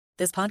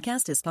This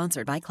podcast is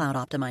sponsored by Cloud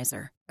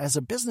Optimizer. As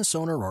a business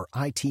owner or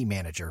IT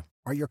manager,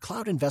 are your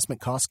cloud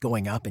investment costs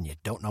going up and you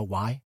don't know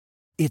why?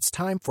 It's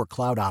time for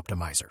Cloud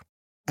Optimizer.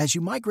 As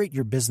you migrate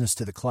your business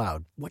to the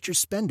cloud, what you're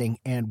spending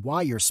and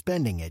why you're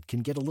spending it can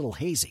get a little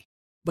hazy.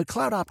 But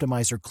Cloud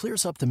Optimizer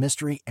clears up the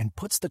mystery and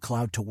puts the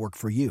cloud to work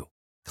for you.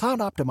 Cloud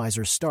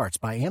Optimizer starts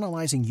by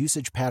analyzing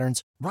usage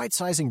patterns,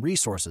 right-sizing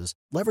resources,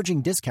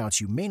 leveraging discounts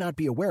you may not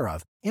be aware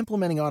of,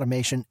 implementing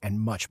automation, and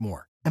much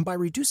more. And by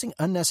reducing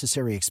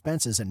unnecessary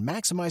expenses and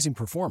maximizing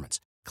performance,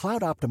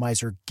 Cloud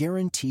Optimizer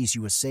guarantees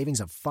you a savings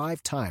of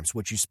 5 times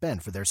what you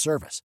spend for their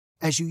service.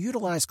 As you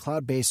utilize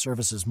cloud-based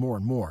services more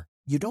and more,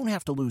 you don't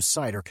have to lose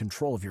sight or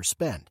control of your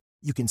spend.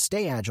 You can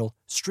stay agile,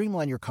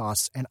 streamline your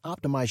costs, and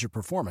optimize your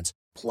performance,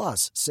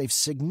 plus save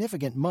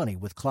significant money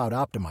with Cloud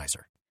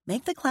Optimizer.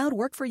 Make the cloud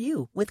work for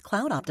you with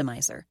Cloud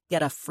Optimizer.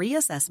 Get a free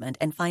assessment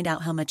and find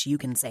out how much you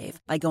can save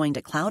by going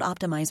to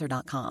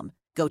cloudoptimizer.com.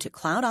 Go to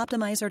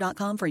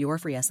cloudoptimizer.com for your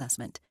free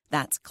assessment.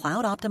 That's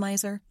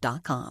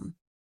cloudoptimizer.com.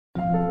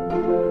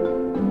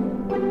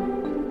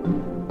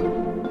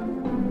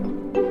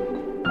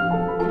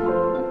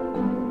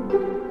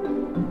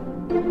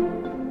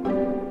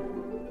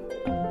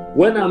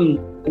 When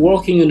I'm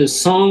working on a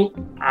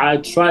song, I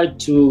try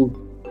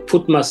to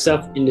put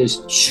myself in the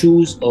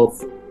shoes of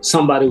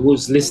somebody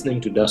who's listening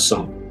to that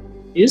song.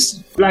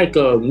 It's like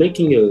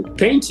making a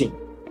painting.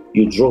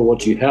 You draw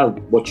what you have,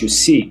 what you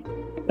see.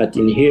 But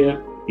in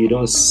here, you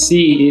don't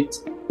see it,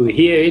 you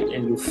hear it,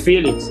 and you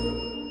feel it.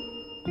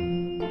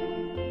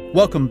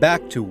 Welcome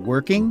back to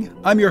Working.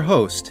 I'm your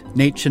host,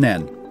 Nate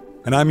Chinen.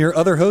 And I'm your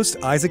other host,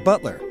 Isaac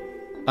Butler.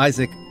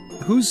 Isaac,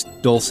 whose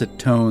dulcet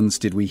tones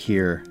did we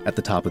hear at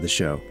the top of the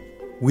show?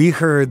 We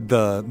heard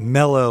the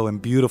mellow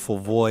and beautiful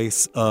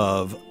voice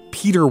of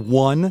Peter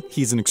One.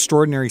 He's an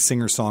extraordinary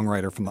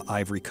singer-songwriter from the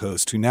Ivory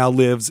Coast who now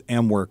lives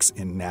and works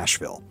in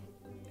Nashville.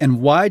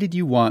 And why did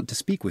you want to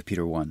speak with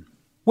Peter One?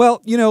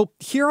 Well, you know,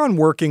 here on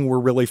Working, we're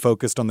really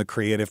focused on the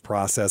creative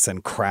process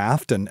and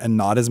craft and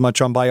not as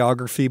much on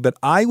biography, but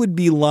I would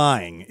be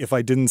lying if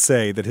I didn't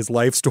say that his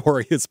life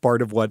story is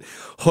part of what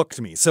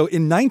hooked me. So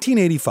in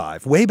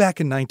 1985, way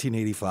back in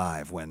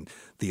 1985, when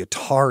the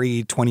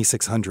Atari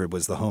 2600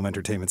 was the home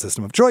entertainment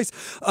system of choice,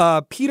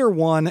 Peter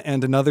One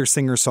and another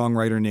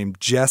singer-songwriter named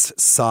Jess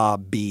Sa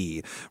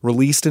B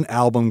released an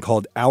album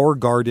called Our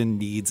Garden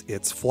Needs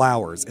Its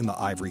Flowers in the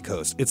Ivory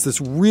Coast. It's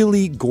this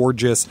really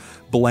gorgeous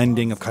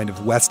blending of kind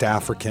of West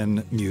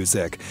African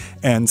music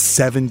and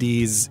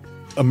 70s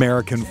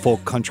American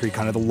folk country,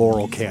 kind of the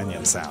Laurel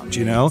Canyon sound,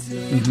 you know?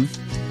 Mm-hmm.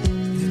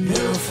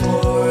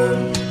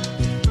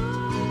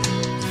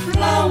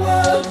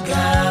 Flower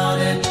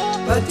garden,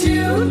 but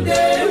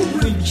today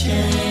we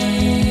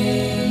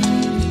change.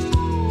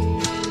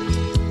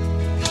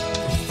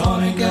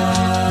 Funny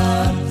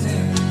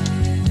garden,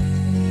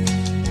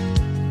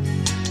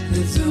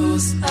 the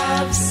zoos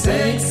have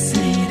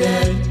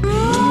succeeded in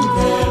them.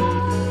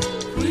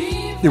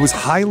 It was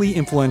highly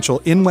influential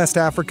in West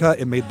Africa.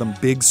 It made them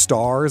big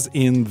stars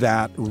in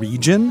that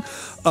region.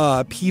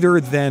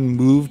 Peter then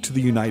moved to the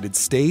United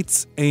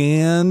States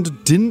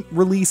and didn't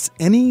release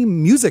any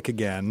music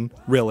again,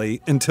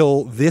 really,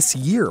 until this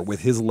year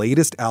with his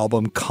latest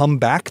album, Come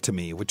Back to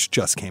Me, which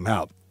just came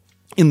out.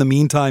 In the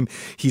meantime,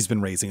 he's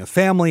been raising a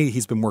family.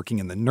 He's been working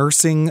in the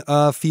nursing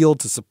field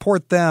to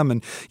support them.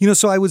 And, you know,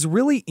 so I was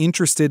really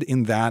interested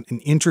in that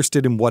and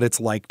interested in what it's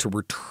like to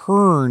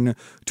return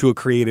to a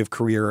creative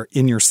career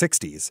in your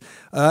 60s.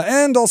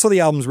 And also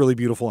the album's really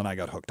beautiful and I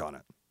got hooked on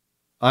it.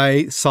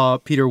 I saw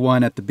Peter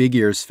One at the Big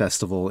Ears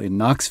Festival in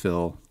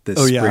Knoxville this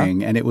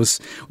spring. And it was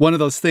one of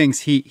those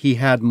things. He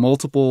had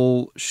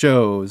multiple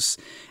shows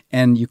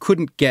and you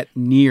couldn't get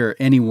near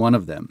any one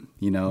of them.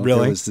 You know,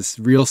 really? There was this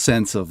real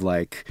sense of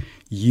like,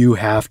 you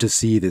have to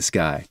see this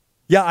guy.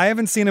 Yeah, I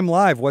haven't seen him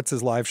live. What's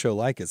his live show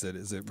like? Is it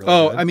really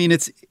good? I mean,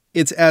 it's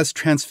as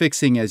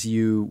transfixing as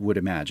you would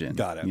imagine.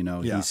 Got it. You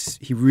know, yeah.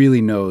 he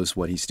really knows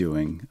what he's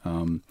doing.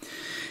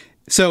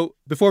 So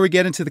before we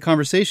get into the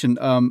conversation,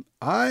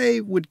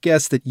 I would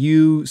guess that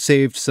you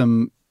saved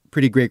some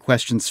pretty great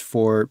questions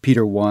for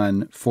Peter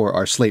One for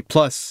our Slate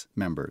Plus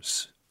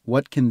members.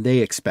 What can they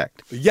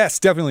expect? Yes,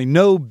 definitely.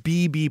 No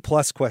BB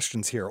Plus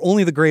questions here.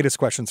 Only the greatest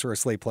questions for our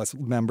Slate Plus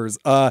members.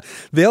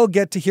 They'll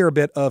get to hear a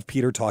bit of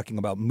Peter talking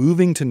about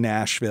moving to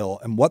Nashville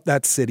and what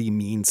that city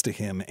means to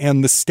him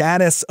and the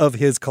status of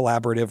his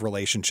collaborative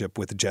relationship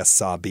with Jess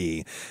Sa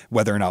B,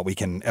 whether or not we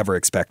can ever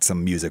expect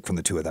some music from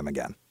the two of them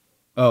again.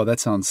 Oh, that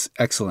sounds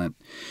excellent.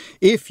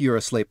 If you're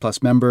a Slate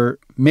Plus member,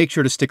 make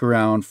sure to stick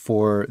around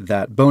for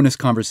that bonus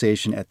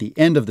conversation at the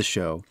end of the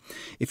show.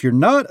 If you're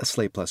not a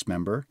Slate Plus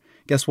member,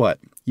 guess what?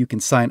 You can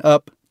sign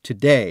up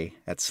today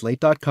at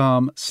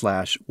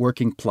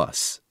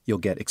slate.com/workingplus. You'll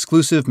get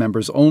exclusive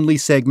members-only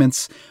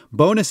segments,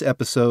 bonus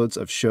episodes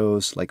of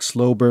shows like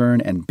Slow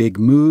Burn and Big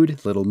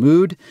Mood, Little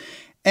Mood,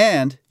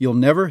 and you'll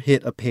never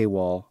hit a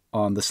paywall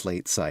on the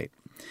Slate site.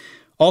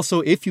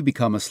 Also, if you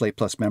become a Slate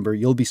Plus member,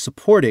 you'll be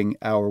supporting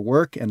our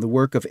work and the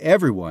work of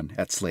everyone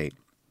at Slate.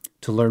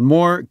 To learn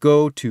more,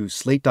 go to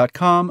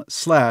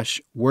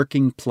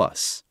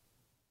slate.com/workingplus.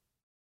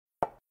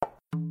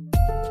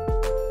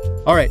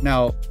 All right,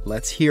 now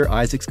let's hear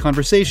Isaac's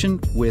conversation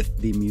with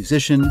the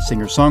musician,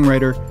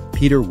 singer-songwriter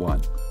Peter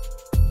One.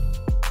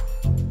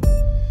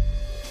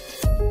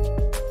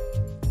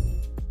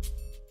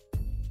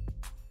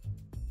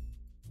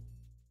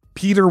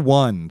 Peter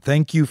One,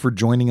 thank you for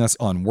joining us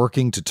on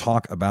Working to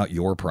talk about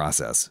your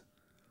process.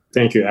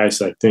 Thank you,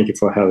 Isaac. Thank you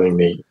for having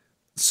me.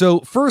 So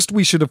first,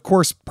 we should, of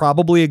course,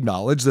 probably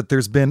acknowledge that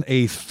there's been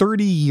a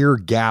 30-year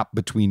gap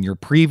between your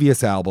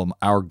previous album,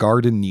 Our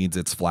Garden Needs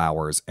Its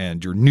Flowers,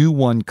 and your new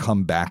one,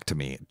 Come Back to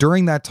Me.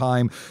 During that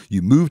time,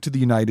 you moved to the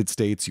United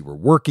States, you were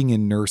working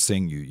in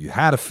nursing, you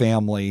had a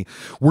family.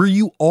 Were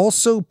you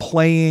also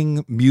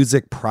playing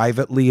music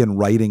privately and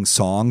writing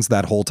songs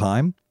that whole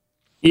time?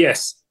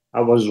 Yes,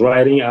 I was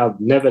writing. I've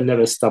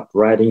never stopped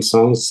writing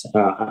songs.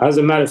 As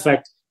a matter of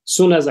fact,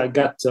 soon as I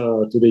got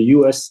to the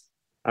U.S.,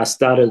 I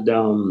started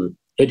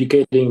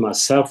educating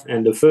myself.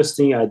 And the first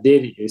thing I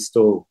did is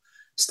to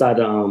start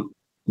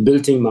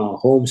building my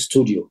home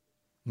studio.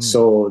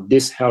 So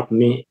this helped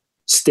me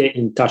stay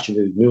in touch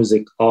with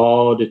music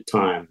all the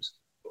time,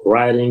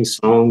 writing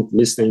songs,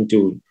 listening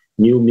to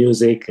new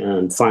music,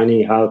 and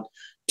finding out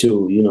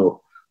to,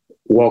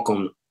 work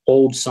on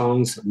old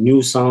songs,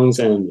 new songs,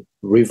 and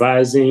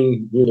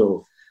revising,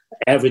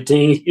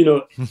 everything.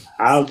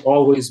 I've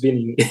always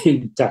been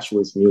in touch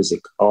with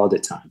music all the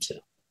time. So.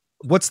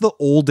 What's the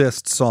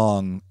oldest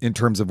song in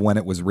terms of when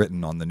it was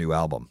written on the new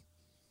album?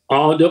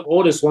 The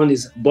oldest one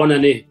is Bonne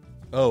Année.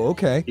 Oh,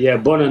 okay. Yeah,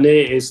 Bonne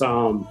Année is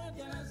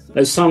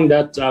a song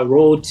that I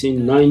wrote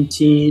in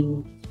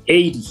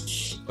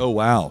 1980. Oh,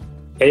 wow.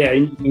 Yeah,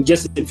 in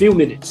just a few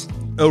minutes.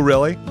 Oh,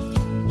 really?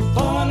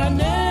 Bonne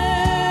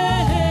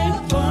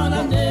année, bonne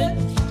année.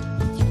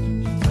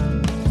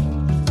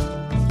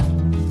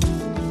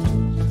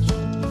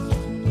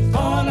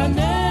 Bonne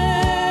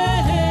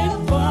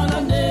année, bonne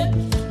année.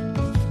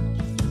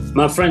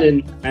 My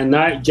friend and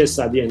I, just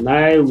Sabi and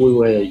I, we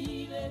were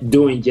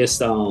doing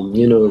just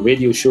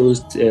radio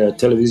shows,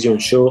 television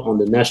show on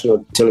the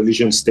national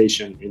television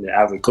station in the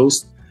Ivory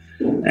Coast.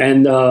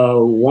 And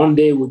one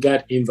day we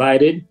got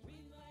invited.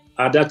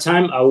 At that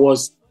time, I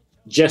was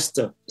just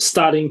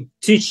starting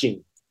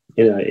teaching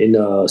in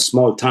a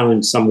small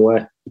town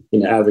somewhere in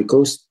the Ivory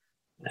Coast.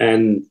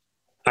 And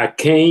I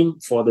came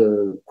for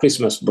the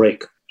Christmas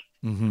break,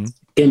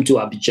 came to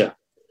Abidjan.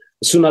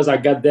 As soon as I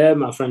got there,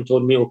 my friend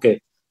told me,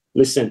 okay,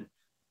 listen,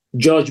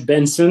 George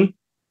Benson,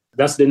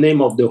 that's the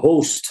name of the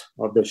host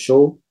of the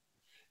show.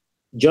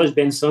 George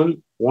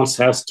Benson wants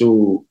us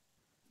to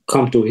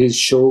come to his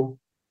show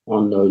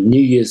on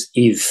New Year's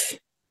Eve.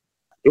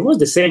 It was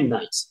the same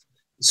night.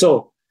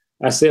 So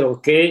I said,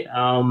 okay,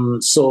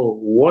 so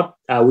what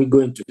are we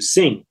going to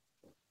sing?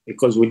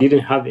 Because we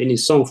didn't have any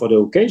song for the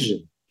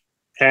occasion.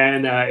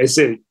 And I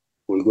said,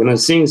 we're going to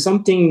sing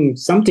something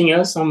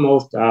else, some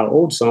of our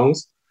old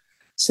songs.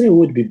 So it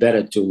would be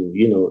better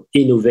to,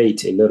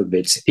 innovate a little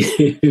bit,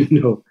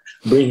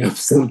 bring up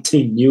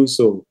something new.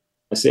 So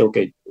I said,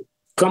 okay,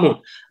 come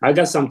on, I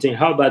got something.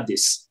 How about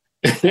this?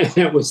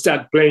 We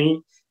start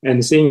playing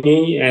and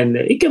singing, and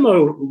it came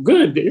out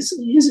good.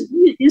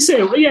 You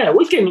say, well, yeah,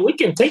 we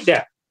can take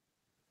that.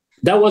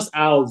 That was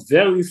our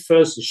very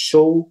first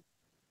show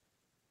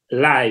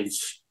live,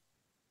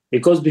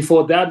 because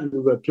before that we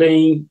were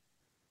playing,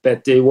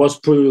 but it was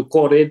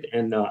pre-recorded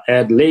and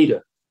aired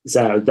later.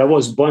 So that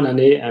was Bonne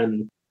Année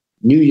and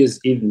New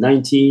Year's Eve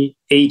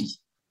 1980.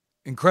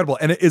 Incredible.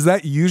 And is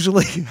that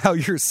usually how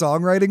your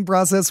songwriting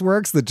process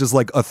works? That just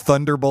like a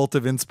thunderbolt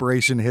of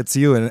inspiration hits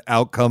you and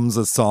out comes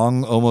a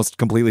song almost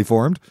completely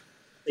formed?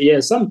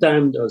 Yeah,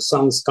 sometimes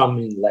songs come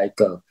in like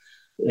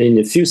in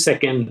a few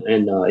seconds,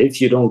 and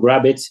if you don't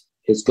grab it,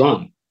 it's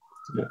gone.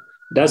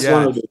 That's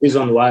one of the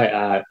reasons why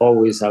I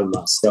always have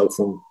my cell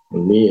phone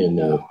with me,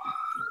 and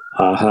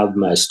I have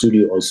my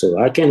studio also.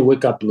 I can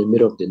wake up in the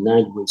middle of the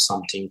night with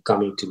something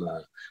coming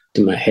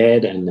to my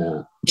head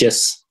and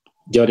just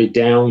jot it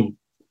down,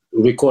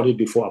 record it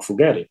before I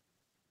forget it.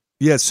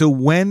 Yeah. So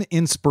when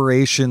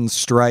inspiration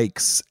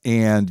strikes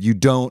and you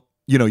don't,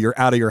 you're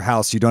out of your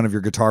house, you don't have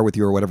your guitar with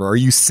you or whatever, are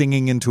you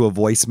singing into a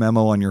voice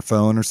memo on your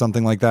phone or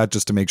something like that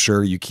just to make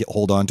sure you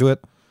hold on to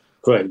it?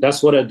 Correct.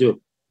 That's what I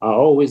do. I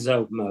always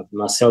have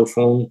my cell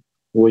phone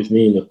with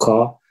me in the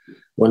car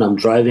when I'm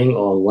driving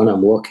or when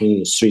I'm walking in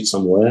the street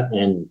somewhere,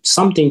 and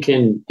something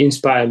can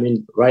inspire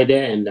me right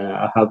there, and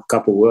I have a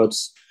couple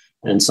words,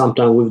 and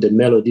sometimes with the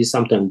melody,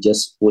 sometimes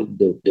just with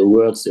the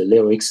words, the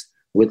lyrics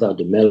without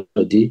the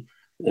melody,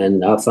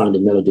 and I'll find the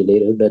melody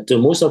later. But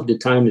most of the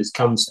time it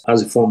comes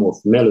as a form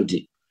of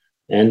melody,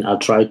 and I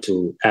try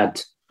to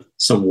add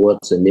some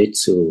words in it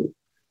to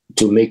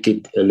make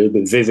it a little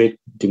bit vivid,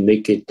 to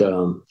make it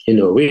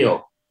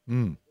real.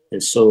 And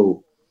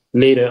so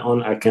later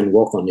on I can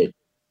work on it.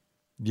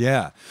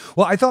 Yeah.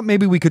 Well, I thought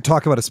maybe we could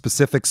talk about a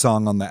specific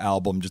song on the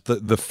album. Just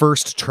the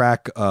first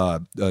track,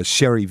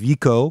 Chéri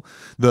Vico.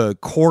 The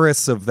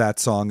chorus of that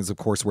song is, of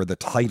course, where the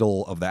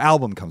title of the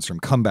album comes from,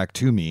 Come Back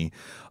to Me.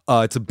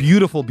 It's a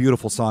beautiful,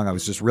 beautiful song.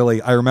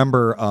 I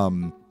remember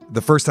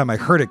the first time I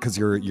heard it, because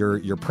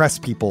your press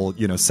people,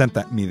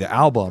 sent me the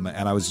album,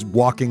 and I was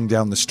walking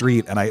down the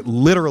street and I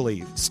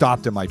literally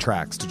stopped in my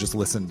tracks to just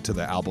listen to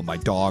the album. My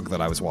dog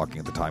that I was walking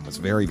at the time was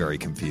very, very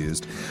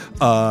confused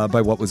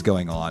by what was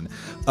going on,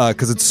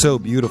 because it's so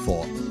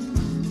beautiful.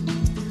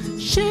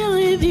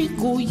 Chérie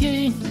Vico,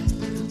 yeah,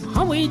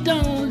 how we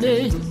down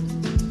there?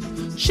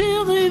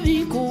 Chérie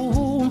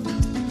Vico,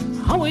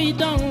 how we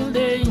down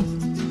there?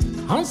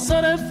 On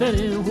serait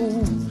fait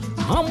où?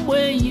 On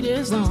way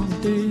des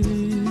antés.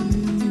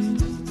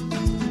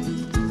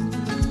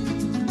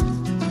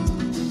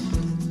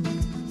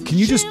 Can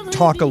you just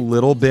talk a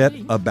little bit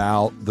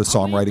about the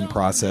songwriting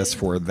process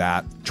for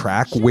that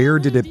track? Where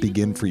did it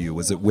begin for you?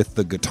 Was it with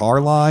the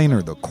guitar line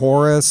or the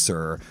chorus,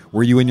 or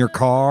were you in your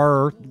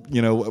car?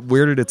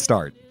 Where did it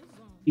start?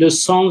 The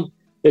song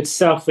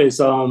itself is,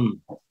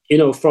 from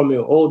an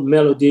old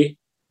melody,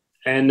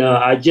 and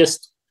I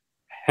just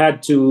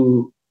had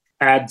to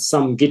add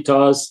some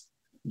guitars.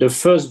 The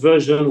first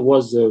version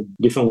was a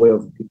different way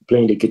of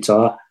playing the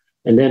guitar.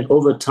 And then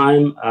over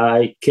time,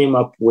 I came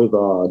up with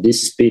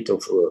this bit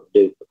of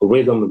the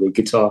rhythm of the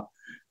guitar,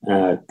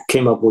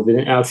 came up with it.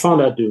 And I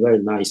found that very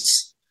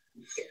nice.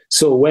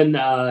 So when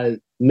I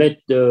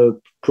met the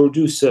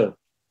producer,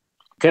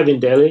 Kevin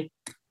Daly,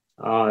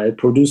 a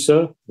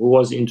producer who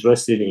was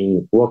interested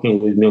in working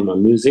with me on my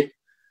music,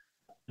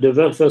 the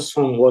very first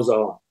song was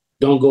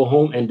Don't Go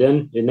Home. And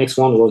then the next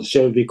one was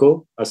Chérie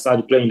Vico. I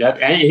started playing that.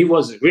 And he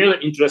was really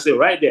interested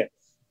right there.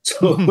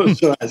 So I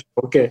said,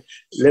 okay,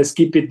 let's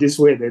keep it this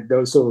way.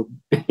 So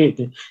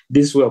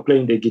this way of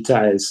playing the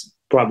guitar is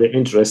probably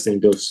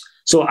interesting.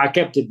 So I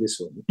kept it this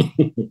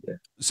way.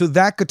 So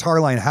that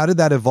guitar line, how did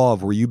that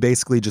evolve? Were you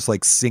basically just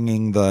like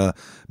singing the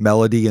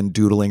melody and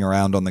doodling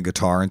around on the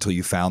guitar until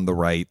you found the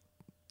right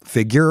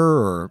figure?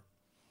 Or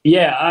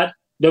yeah,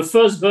 the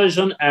first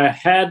version, I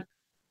had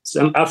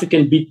some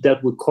African beat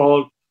that we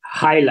call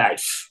high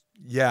life.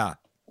 Yeah.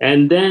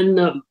 And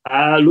then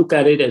I look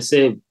at it and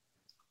say,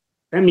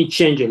 let me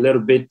change a little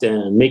bit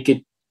and make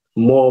it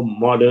more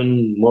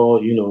modern,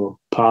 more,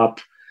 pop,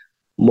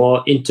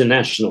 more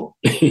international.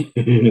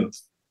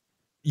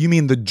 You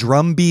mean the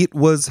drum beat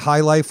was high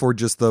life, or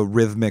just the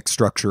rhythmic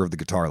structure of the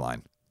guitar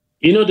line?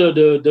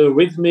 The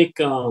rhythmic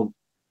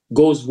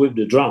goes with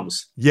the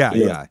drums.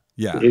 Yeah.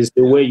 It's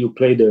the way you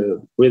play the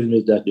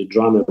rhythmic that the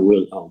drummer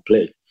will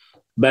play.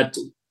 But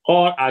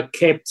all I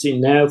kept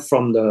in there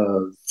from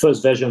the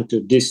first version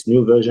to this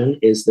new version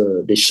is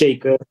the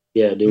shaker.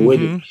 Yeah, the way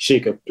the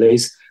shaker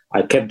plays.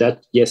 I kept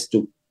that just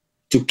to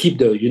keep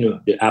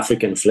the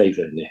African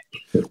flavor in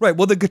there. Right.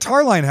 Well, the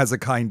guitar line has a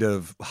kind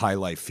of high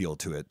life feel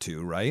to it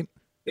too, right?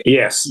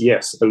 Yes,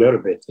 a little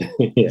bit.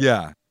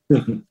 Yeah.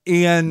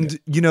 And,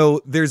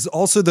 there's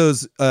also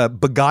those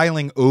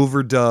beguiling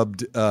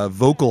overdubbed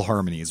vocal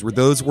harmonies. Were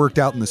those worked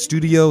out in the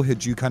studio?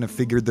 Had you kind of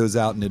figured those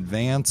out in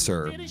advance,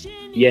 or?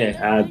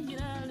 Yeah,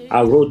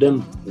 I wrote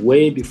them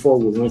way before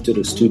we went to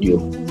the studio.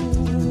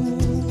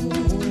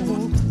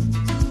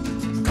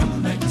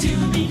 Come back to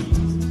me.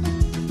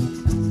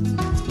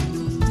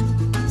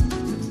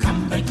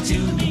 Come back to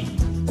me.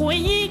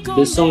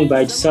 The song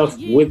by itself,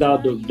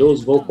 without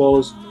those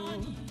vocals,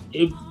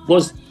 it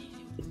was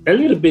a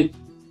little bit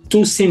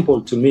too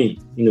simple to me,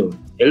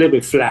 a little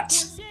bit flat.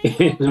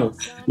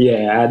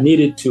 Yeah, I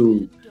needed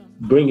to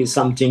bring in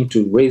something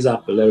to raise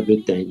up a little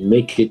bit and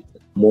make it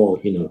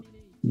more,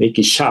 make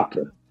it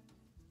sharper.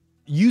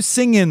 You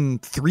sing in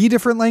 3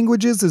 different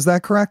languages, is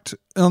that correct,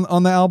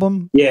 on the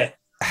album? Yeah.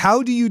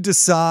 How do you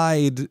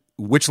decide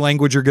which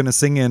language you're going to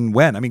sing in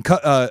when? I mean,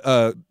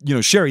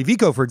 Chérie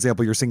Vico, for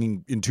example, you're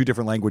singing in 2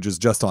 different languages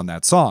just on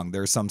that song.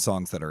 There are some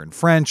songs that are in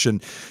French.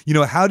 And,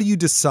 how do you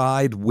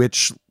decide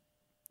which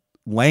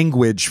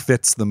language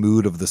fits the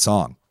mood of the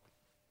song?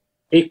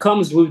 It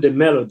comes with the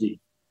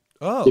melody.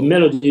 Oh. The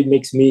melody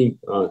makes me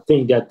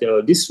think that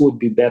this would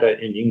be better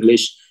in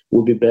English,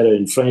 would be better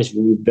in French,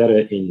 would be better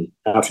in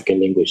African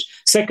language.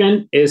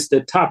 Second is the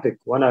topic.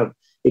 When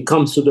it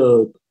comes to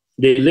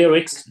the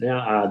lyrics, now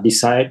I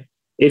decide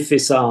if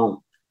it's a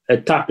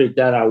topic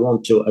that I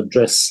want to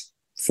address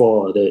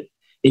for the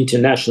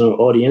international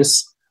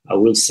audience, I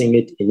will sing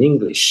it in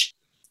English.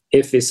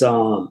 If it's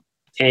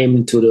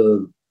aimed to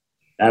the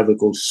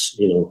Africa's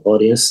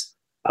audience,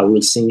 I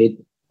will sing it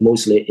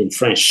mostly in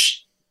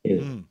French.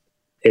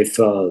 If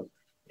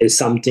it's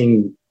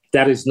something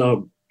that is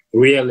not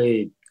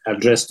really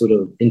addressed to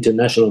the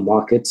international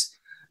markets,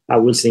 I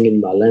will sing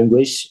in my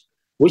language,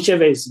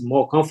 whichever is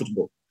more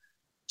comfortable.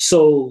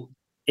 So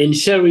in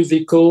Chérie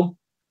Vico,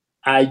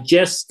 I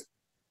just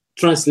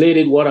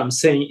translated what I'm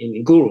saying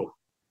in Guru.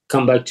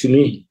 Come back to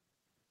me.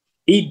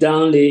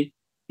 Idanle,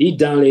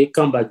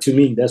 come back to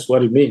me. That's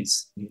what it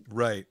means.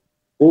 Right.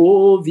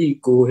 Oh,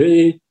 Vico,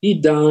 hey,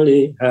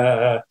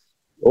 Idanle,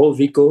 oh,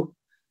 Vico.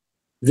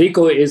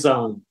 Vico is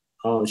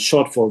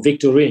short for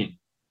Victorine.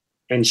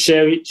 And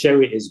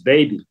Chérie is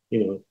baby,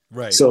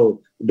 Right.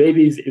 So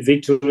baby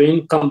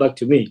Victorine, come back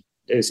to me.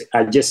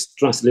 I just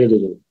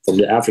translated it from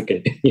the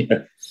African.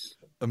 Yeah.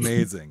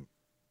 Amazing.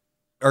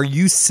 Are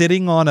you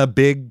sitting on a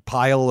big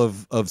pile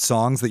of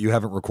songs that you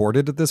haven't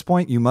recorded at this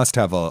point? You must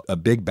have a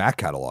big back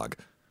catalog.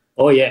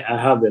 Oh, yeah,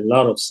 I have a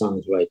lot of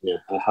songs right now.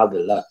 I have a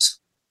lot.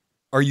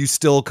 Are you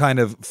still kind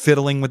of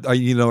fiddling with, are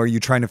you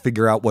trying to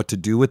figure out what to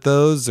do with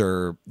those?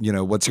 Or,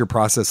 what's your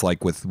process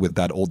like with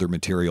that older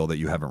material that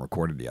you haven't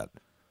recorded yet?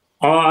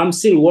 I'm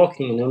still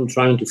working and I'm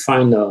trying to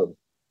find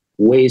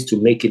ways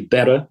to make it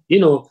better.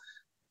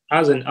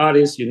 As an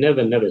artist, you're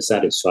never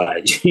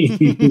satisfied.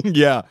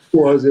 Yeah.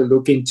 You're always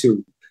looking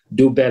to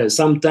do better.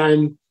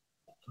 Sometimes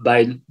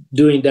by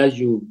doing that,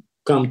 you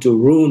come to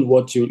ruin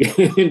what you,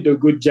 the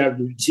good job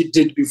you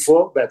did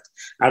before, but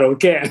I don't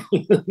care.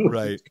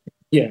 Right.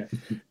 Yeah.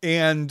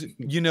 And,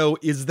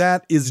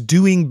 is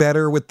doing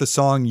better with the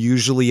song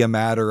usually a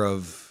matter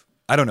of,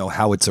 I don't know,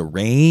 how it's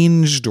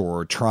arranged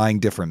or trying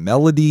different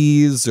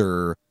melodies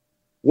or?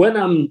 When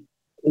I'm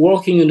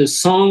working on a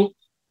song,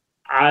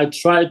 I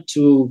try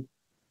to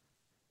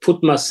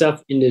put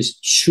myself in the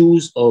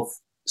shoes of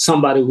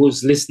somebody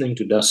who's listening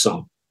to that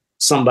song,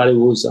 somebody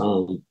who's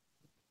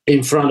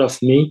in front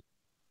of me,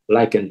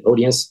 like an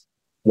audience,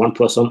 one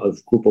person, a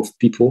group of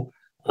people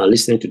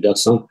listening to that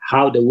song,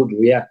 how they would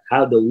react,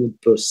 how they would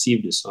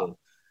perceive the song.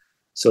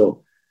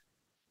 So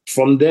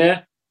from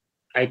there,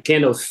 I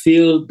kind of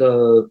feel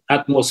the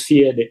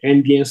atmosphere, the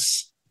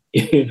ambience,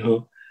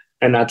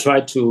 and I try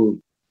to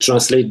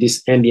translate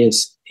this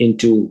ambience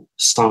into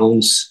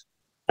sounds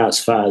as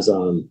far as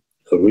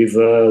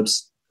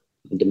reverbs,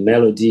 the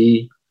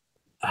melody,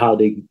 how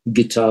the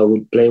guitar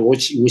would play,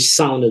 which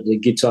sound of the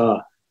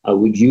guitar I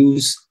would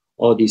use,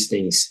 all these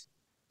things.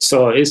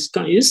 So it's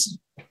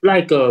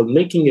like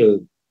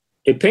making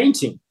a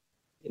painting.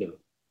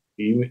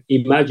 You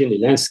imagine a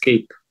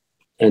landscape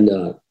and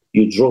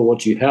you draw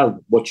what you have,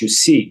 what you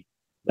see.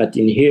 But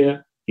in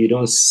here, you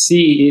don't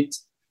see it,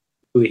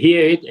 you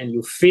hear it and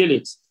you feel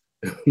it.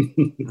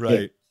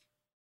 Right.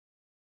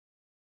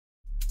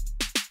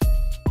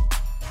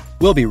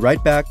 We'll be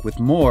right back with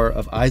more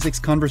of Isaac's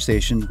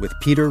conversation with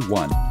Peter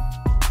One.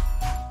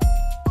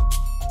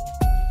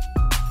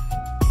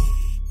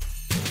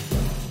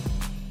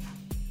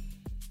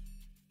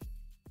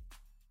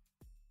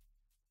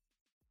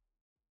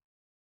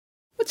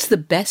 What's the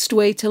best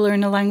way to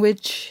learn a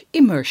language?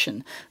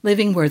 Immersion,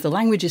 living where the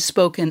language is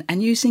spoken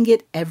and using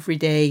it every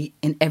day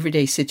in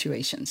everyday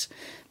situations.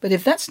 But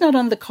if that's not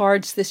on the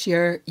cards this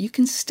year, you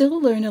can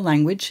still learn a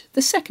language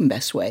the second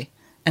best way,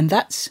 and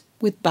that's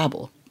with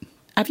Babbel.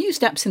 I've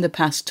used apps in the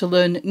past to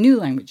learn new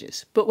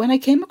languages, but when I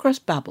came across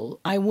Babbel,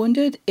 I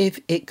wondered if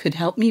it could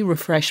help me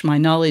refresh my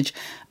knowledge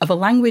of a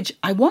language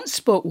I once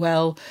spoke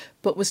well,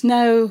 but was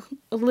now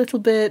a little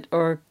bit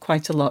or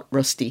quite a lot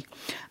rusty.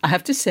 I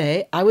have to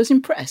say, I was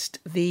impressed.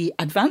 The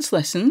advanced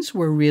lessons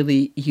were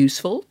really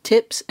useful,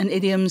 tips and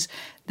idioms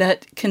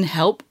that can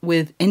help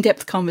with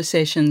in-depth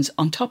conversations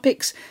on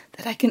topics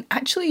that I can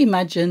actually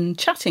imagine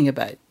chatting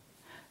about.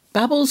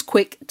 Babbel's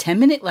quick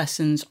 10-minute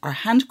lessons are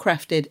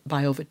handcrafted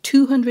by over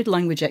 200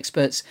 language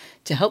experts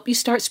to help you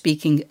start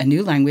speaking a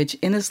new language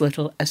in as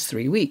little as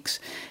 3 weeks.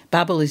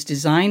 Babbel is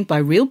designed by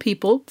real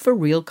people for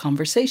real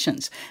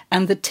conversations,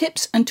 and the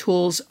tips and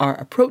tools are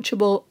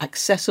approachable,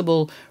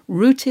 accessible,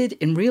 rooted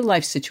in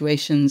real-life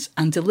situations,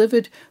 and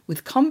delivered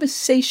with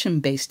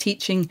conversation-based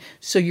teaching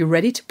so you're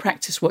ready to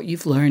practice what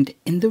you've learned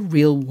in the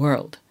real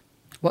world.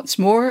 What's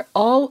more,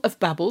 all of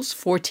Babbel's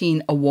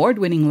 14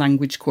 award-winning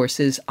language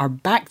courses are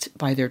backed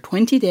by their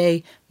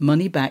 20-day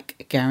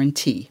money-back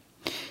guarantee.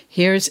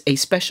 Here's a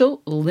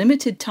special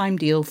limited-time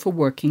deal for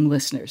working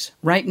listeners.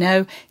 Right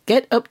now,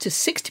 get up to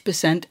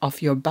 60%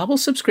 off your Babbel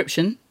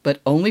subscription,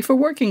 but only for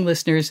working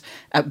listeners,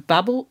 at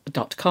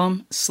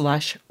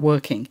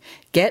babbel.com/working.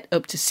 Get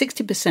up to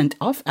 60%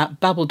 off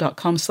at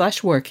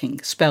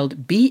babbel.com/working,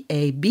 spelled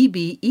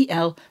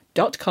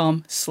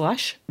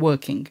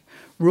BABBEL.com/working.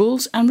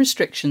 Rules and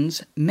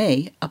restrictions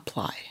may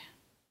apply.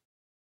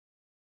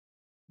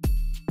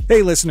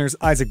 Hey listeners,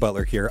 Isaac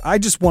Butler here. I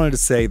just wanted to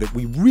say that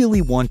we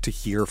really want to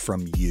hear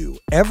from you.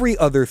 Every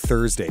other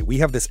Thursday, we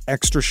have this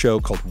extra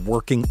show called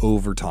Working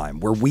Overtime,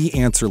 where we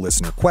answer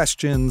listener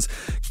questions,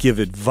 give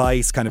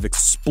advice, kind of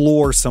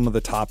explore some of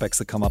the topics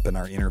that come up in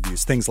our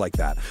interviews, things like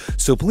that.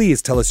 So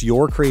please tell us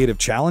your creative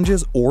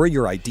challenges or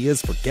your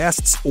ideas for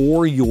guests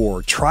or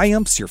your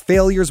triumphs, your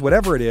failures,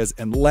 whatever it is,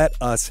 and let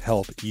us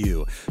help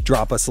you.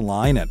 Drop us a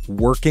line at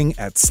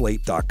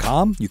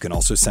working@slate.com. You can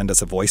also send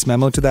us a voice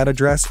memo to that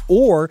address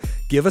or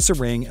give us a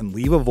ring and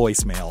leave a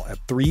voicemail at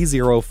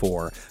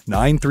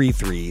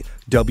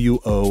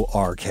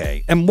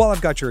 304-933-WORK. And while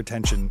I've got your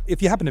attention,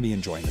 if you happen to be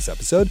enjoying this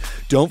episode,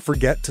 don't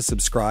forget to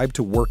subscribe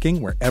to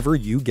Working wherever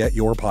you get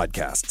your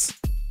podcasts.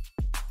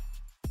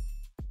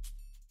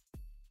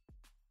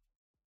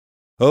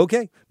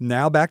 Okay,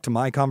 now back to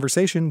my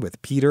conversation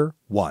with Peter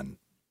One.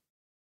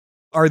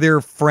 Are there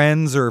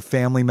friends or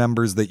family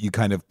members that you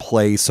kind of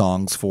play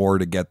songs for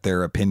to get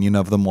their opinion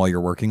of them while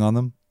you're working on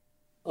them?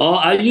 Oh,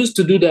 I used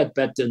to do that,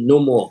 but no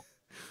more.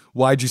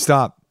 Why'd you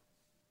stop?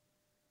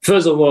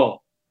 First of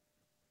all,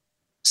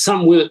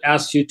 some will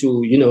ask you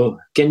to,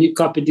 can you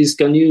copy this?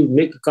 Can you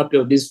make a copy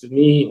of this for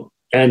me?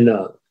 And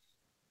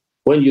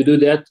when when you do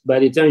that, by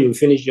the time you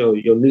finish,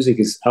 your music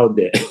is out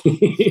there.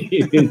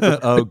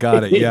 Oh,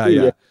 got it.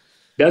 Yeah.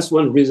 That's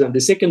one reason. The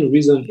second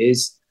reason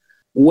is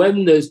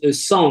when a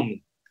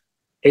song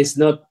is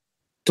not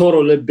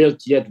totally built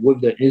yet with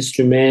the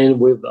instrument,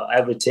 with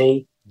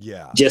everything,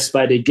 just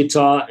by the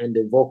guitar and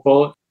the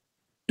vocal,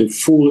 the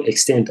full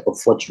extent of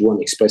what you want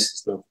to express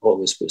is not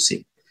always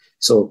possible.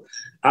 So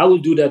I will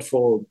do that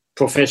for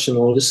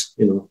professionals,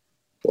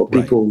 for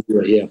people who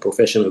are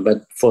professional,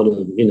 but for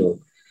the,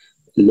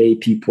 lay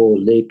people,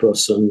 lay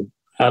person,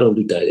 I don't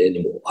do that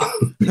anymore.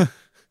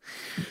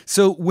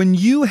 So when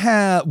you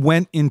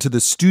went into the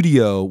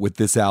studio with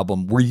this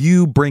album,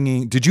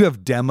 did you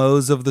have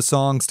demos of the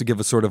songs to give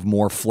a sort of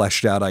more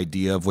fleshed out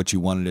idea of what you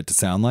wanted it to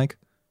sound like?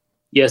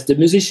 Yes, the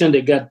musician,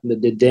 they got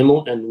the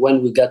demo. And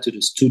when we got to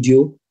the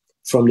studio,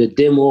 from the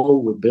demo,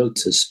 we built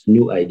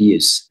new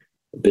ideas.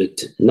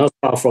 But not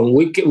far from,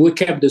 we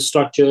kept the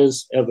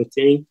structures,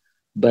 everything,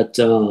 but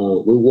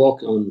we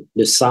worked on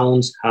the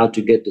sounds, how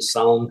to get the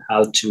sound,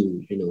 how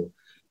to,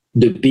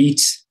 the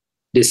beats,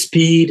 the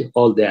speed,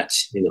 all that,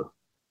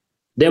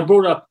 They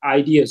brought up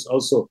ideas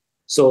also.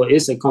 So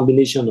it's a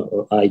combination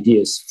of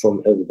ideas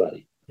from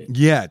everybody.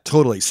 Yeah,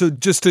 totally. So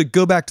just to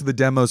go back to the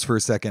demos for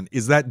a second,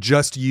 is that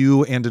just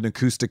you and an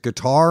acoustic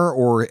guitar,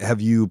 or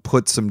have you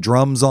put some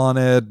drums on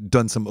it,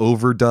 done some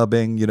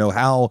overdubbing?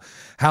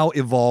 How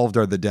evolved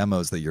are the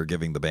demos that you're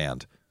giving the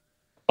band?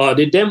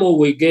 The demo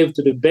we gave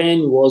to the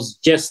band was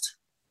just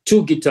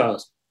 2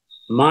 guitars,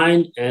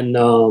 mine and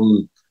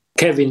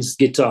Kevin's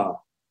guitar.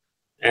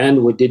 And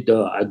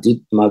I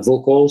did my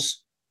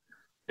vocals.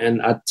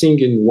 And I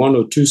think in 1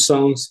 or 2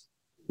 songs,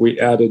 we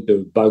added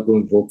the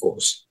background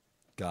vocals.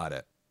 Got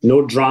it.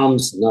 No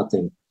drums,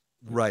 nothing.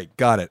 Right.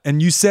 Got it.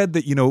 And you said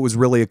that, it was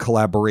really a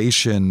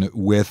collaboration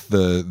with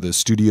the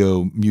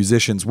studio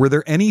musicians. Were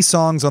there any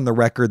songs on the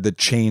record that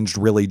changed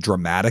really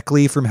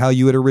dramatically from how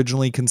you had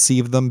originally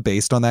conceived them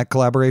based on that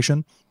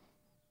collaboration?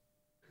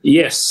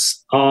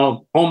 Yes.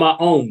 On my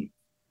own.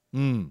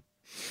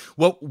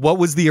 What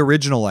was the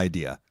original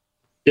idea?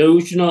 The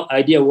original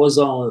idea was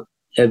a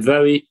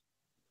very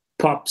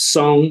pop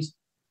song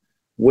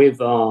with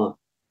a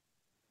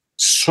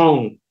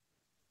strong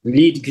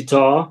lead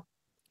guitar,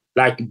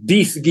 like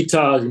beef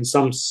guitars in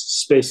some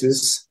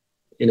spaces,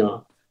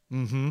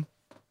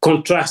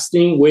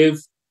 contrasting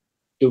with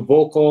the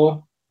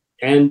vocal,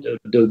 and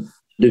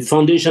the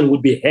foundation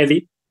would be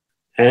heavy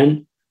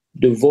and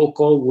the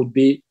vocal would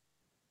be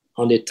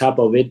on the top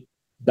of it,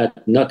 but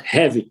not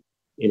heavy,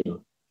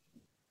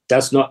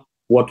 That's not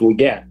what we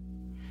get.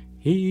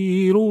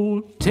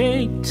 It'll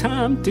take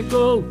time to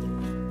go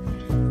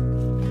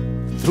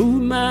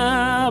through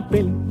my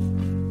pain.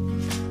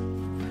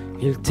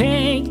 It'll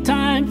take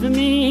time for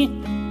me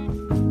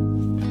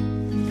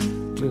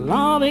to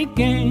love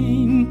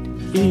again.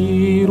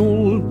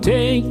 It'll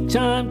take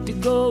time to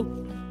go.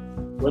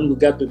 When we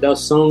got to that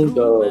song,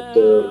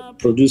 the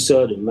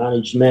producer, the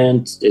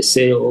management, they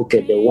say,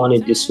 okay, they want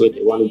it this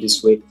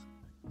way,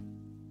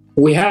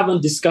 We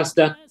haven't discussed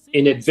that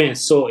in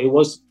advance, so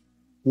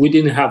we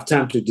didn't have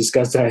time to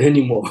discuss that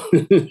anymore.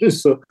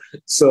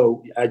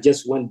 So I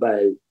just went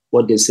by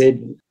what they said,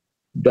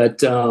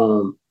 but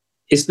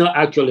it's not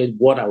actually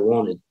what I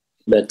wanted,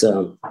 but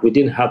we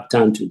didn't have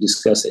time to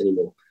discuss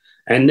anymore.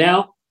 And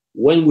now,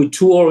 when we're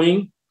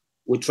touring,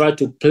 we try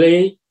to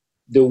play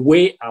the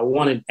way I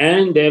want it,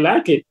 and they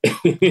like it.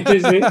 They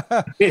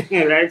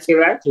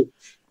like it.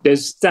 They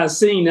start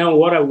singing now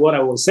what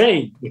I was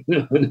saying.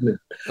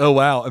 Oh,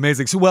 wow.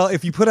 Amazing. So,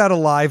 if you put out a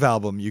live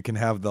album, you can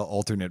have the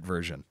alternate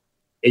version.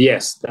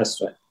 Yes,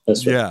 that's right.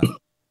 Yeah.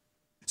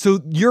 So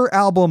your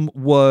album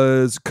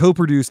was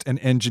co-produced and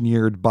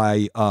engineered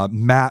by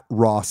Matt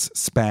Ross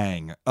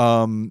Spang.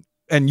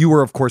 And you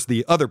were, of course,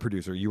 the other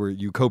producer.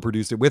 You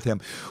co-produced it with him.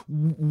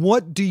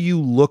 What do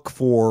you look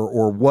for,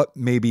 or what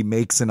maybe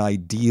makes an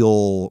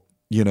ideal,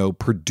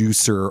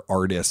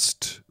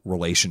 producer-artist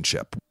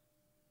relationship?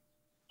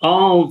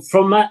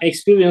 From my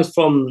experience,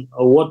 from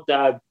what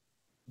I've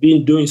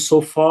been doing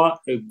so far,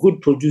 a good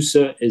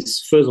producer is,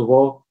 first of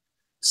all,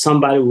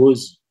 somebody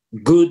who's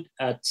good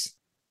at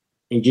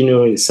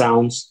engineering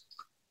sounds,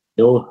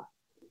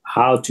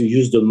 how to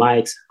use the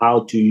mics,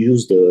 how to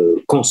use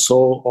the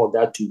console, all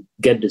that to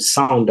get the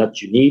sound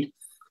that you need.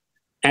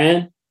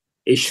 And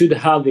it should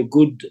have a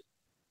good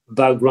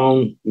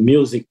background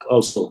music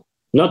also.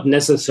 Not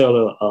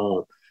necessarily,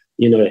 a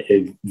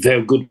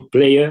very good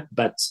player,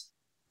 but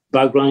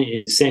background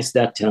in the sense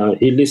that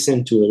he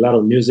listened to a lot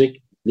of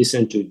music,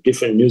 listened to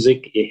different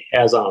music. He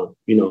has,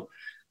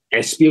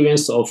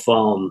 experience of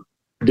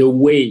the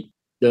way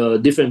the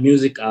different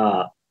music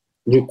are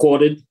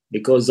recorded,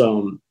 because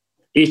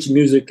each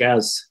music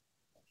has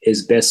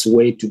its best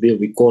way to be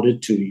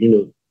recorded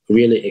to,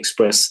 really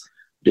express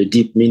the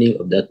deep meaning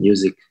of that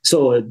music.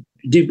 So a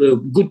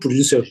good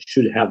producer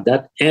should have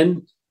that,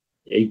 and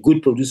a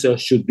good producer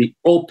should be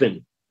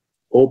open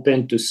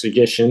to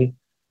suggestion,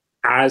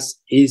 as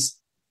is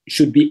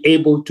should be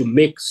able to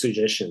make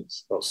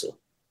suggestions also.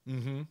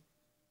 Mm-hmm.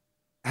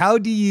 How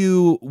do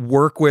you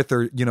work with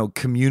or,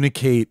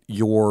 communicate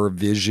your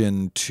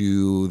vision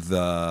to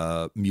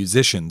the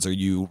musicians? Are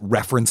you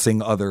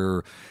referencing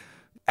other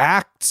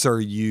acts? Are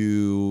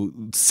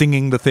you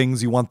singing the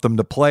things you want them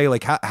to play?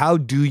 Like, how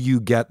do you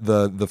get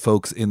the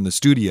folks in the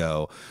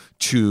studio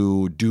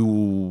to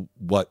do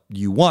what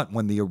you want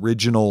when the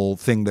original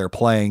thing they're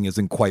playing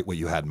isn't quite what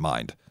you had in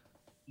mind?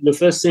 The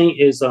first thing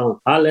is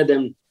I let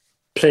them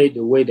play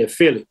the way they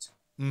feel it.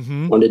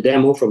 Mm-hmm. On the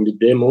demo, from the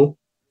demo,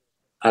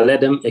 I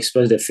let them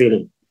express their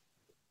feeling.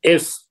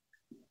 If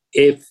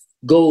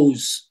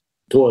goes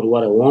toward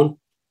what I want,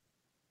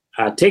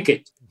 I take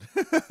it.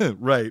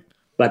 Right.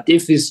 But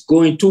if it's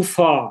going too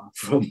far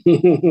from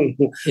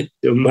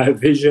my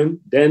vision,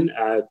 then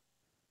I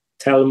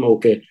tell them,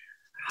 okay,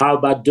 how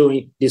about doing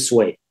it this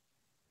way?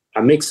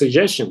 I make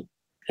suggestion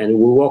and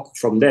we work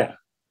from there.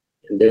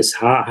 And that's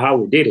how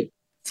we did it.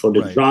 For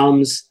the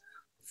drums,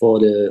 for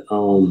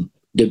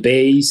the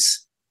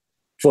bass,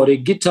 for the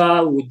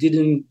guitar,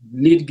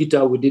 lead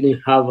guitar, we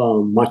didn't have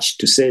much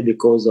to say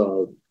because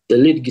the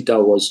lead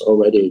guitar was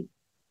already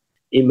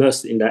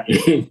immersed in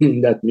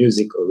that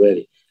music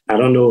already. I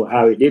don't know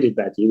how he did it,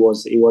 but he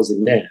was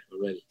in there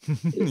already.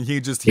 he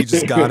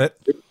just got it.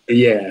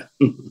 Yeah.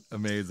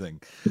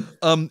 Amazing.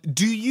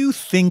 Do you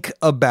think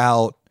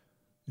about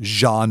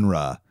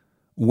genre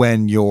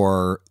when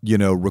you're,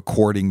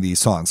 recording these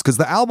songs? Because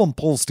the album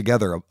pulls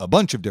together a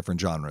bunch of different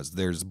genres.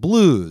 There's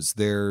blues,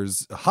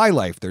 there's high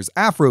life, there's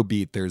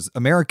Afrobeat, there's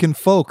American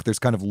folk, there's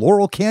kind of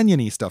Laurel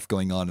Canyon-y stuff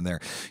going on in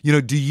there.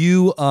 Do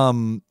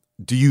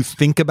you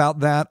think about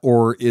that,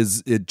 or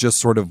is it just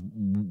sort of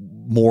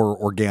more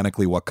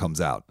organically what comes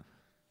out?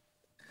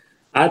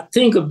 I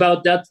think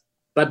about that,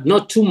 but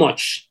not too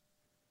much,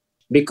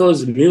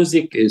 because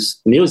music is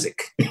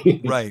music.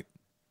 Right.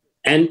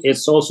 And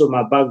it's also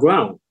my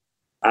background.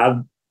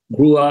 I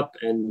grew up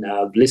and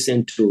I've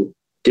listened to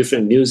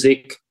different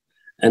music,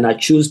 and I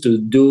choose to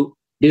do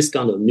this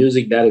kind of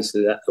music that is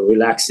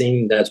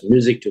relaxing, that's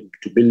music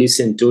to be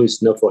listened to.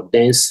 It's not for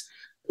dance,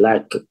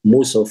 like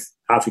most of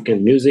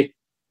African music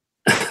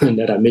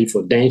that are made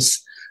for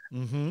dance.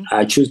 Mm-hmm.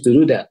 I choose to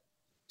do that.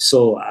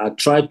 So I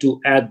try to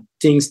add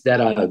things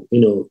that are,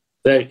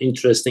 very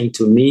interesting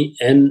to me.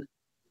 And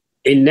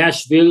in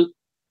Nashville,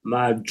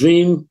 my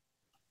dream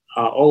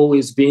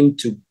always been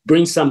to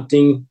bring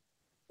something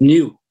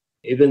new.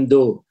 Even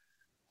though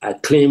I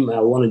claim I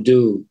want to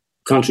do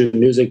country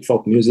music,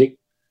 folk music,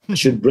 I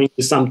should bring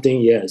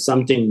something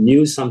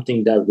new,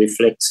 something that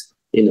reflects,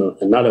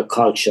 another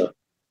culture.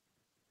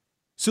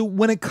 So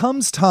when it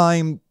comes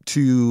time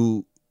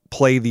to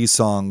play these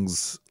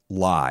songs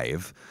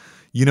live,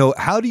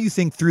 how do you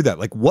think through that?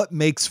 Like, what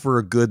makes for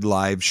a good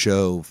live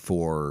show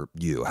for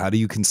you? How do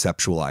you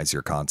conceptualize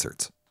your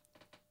concerts?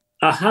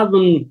 I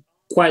haven't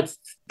quite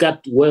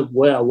got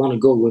where I want to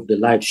go with the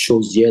live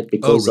shows yet,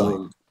 because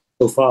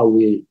so far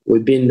we've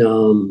been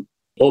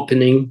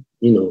opening,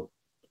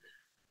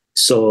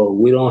 so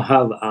we don't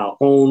have our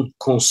own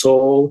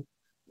console.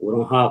 We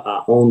don't have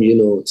our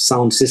own,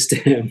 sound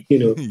system,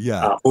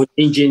 our own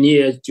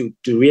engineer to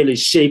really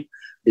shape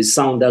the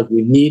sound that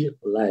we need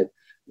live.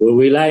 We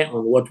rely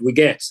on what we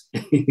get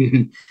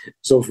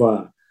so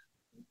far.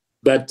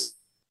 But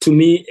to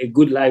me, a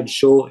good live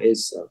show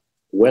is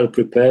well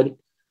prepared,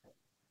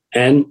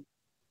 and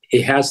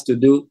it has to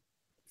do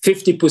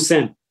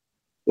 50%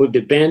 with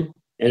the band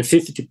and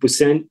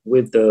 50%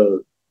 with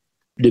the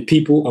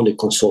people on the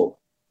console.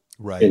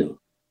 Right.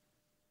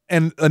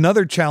 And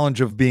another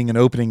challenge of being an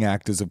opening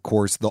act is, of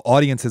course, the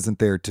audience isn't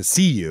there to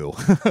see you.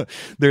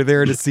 They're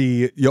there to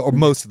see, or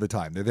most of the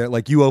time, they're there.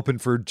 Like, you open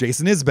for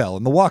Jason Isbell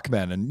and the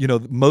Walkmen,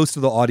 and, most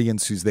of the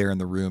audience who's there in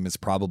the room is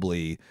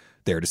probably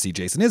there to see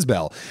Jason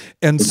Isbell.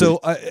 And so,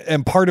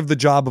 and part of the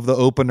job of the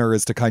opener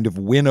is to kind of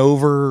win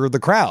over the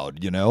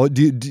crowd,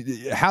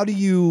 how do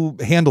you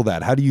handle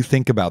that? How do you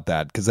think about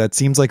that? Because that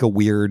seems like a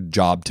weird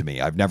job to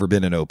me. I've never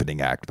been an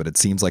opening act, but it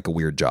seems like a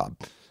weird job.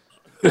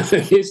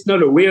 It's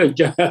not a weird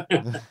job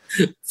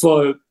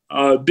for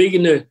a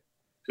beginner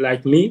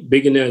like me,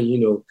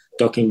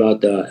 talking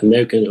about the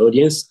American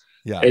audience.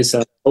 Yeah. It's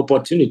an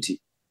opportunity,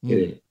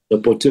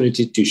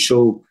 opportunity to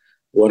show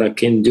what I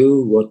can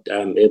do, what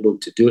I'm able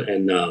to do,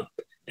 and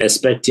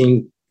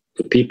expecting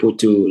the people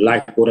to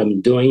like what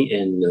I'm doing,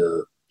 and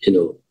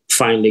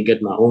finally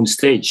get my own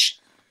stage.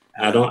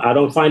 I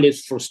don't find it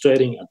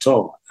frustrating at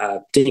all. I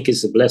think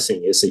it's a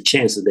blessing. It's a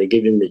chance that they're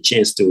giving me a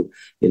chance to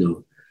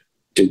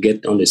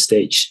get on the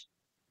stage.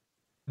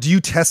 Do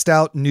you test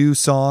out new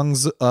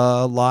songs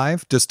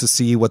live just to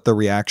see what the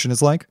reaction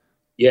is like?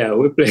 Yeah,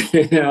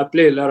 I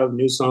play a lot of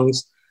new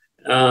songs.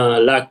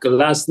 Like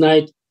last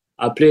night,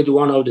 I played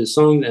one of the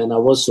songs, and I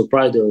was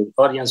surprised the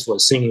audience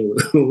was singing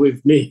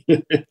with me.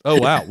 Oh,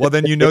 wow. Well,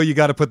 then you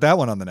got to put that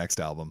one on the next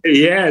album.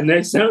 Yeah,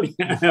 next album,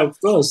 of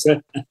course.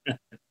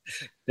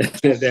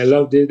 They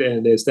loved it,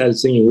 and they started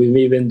singing with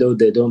me, even though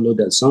they don't know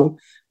that song.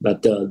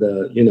 But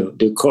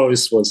the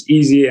chorus was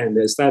easy, and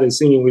they started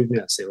singing with me.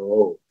 I said,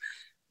 "Oh,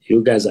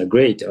 you guys are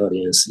great,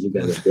 audience. You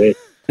guys are great."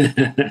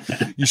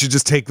 You should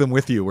just take them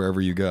with you wherever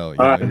you go.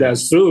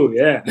 That's true.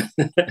 Yeah.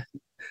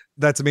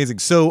 That's amazing.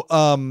 So,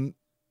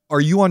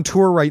 are you on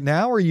tour right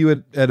now? Are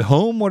you at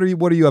home? What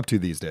are you up to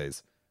these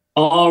days?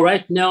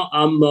 Right now,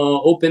 I'm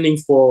opening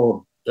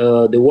for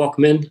the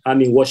Walkman.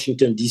 I'm in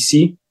Washington,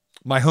 D.C.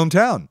 My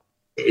hometown.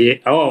 Yeah.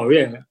 Oh,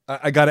 yeah.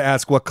 I got to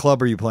ask, what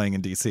club are you playing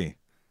in D.C.?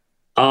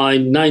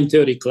 In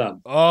 930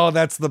 Club. Oh,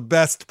 that's the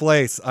best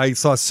place. I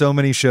saw so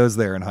many shows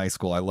there in high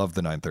school. I love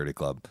the 930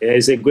 Club. Yeah,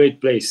 it's a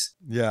great place.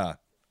 Yeah,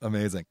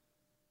 amazing.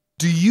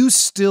 Do you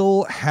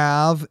still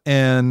have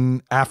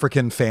an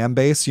African fan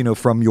base,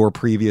 from your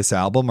previous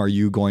album? Are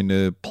you going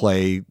to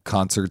play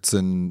concerts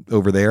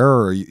over there?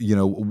 Or,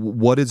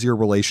 what is your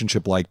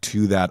relationship like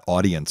to that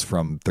audience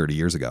from 30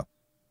 years ago?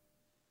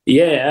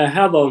 Yeah, I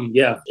have a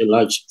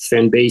large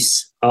fan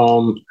base.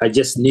 I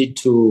just need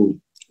to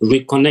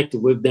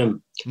reconnect with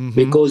them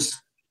because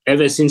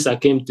ever since I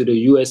came to the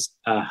US,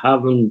 I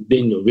haven't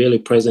been really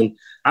present.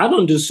 I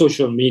don't do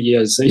social media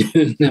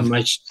that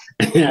much.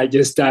 I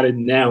just started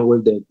now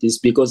with this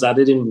because I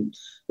don't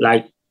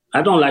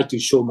like to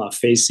show my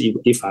face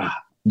if I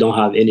don't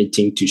have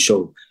anything to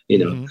show,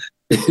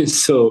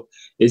 So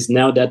it's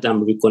now that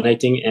I'm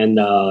reconnecting and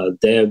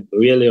they're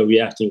really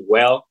reacting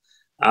well.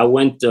 I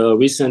went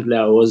recently,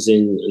 I was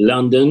in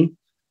London.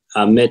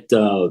 I met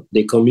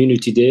the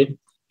community there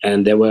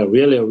and they were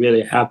really,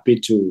 really happy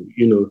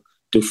to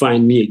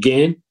find me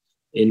again.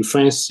 In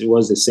France, it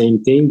was the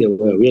same thing. They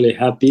were really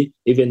happy,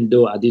 even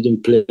though I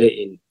didn't play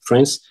in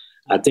France.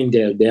 I think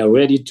they're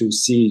ready to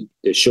see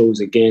the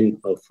shows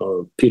again of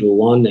Peter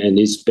One and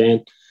his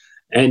band.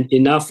 And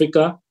in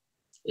Africa,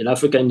 in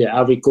the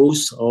Ivory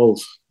Coast,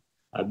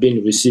 I've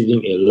been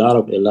receiving a lot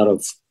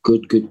of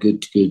good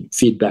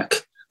feedback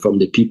from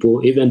the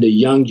people, even the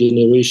young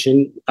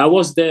generation. I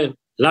was there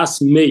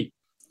last May.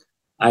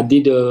 I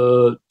did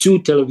 2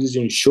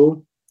 television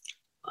shows.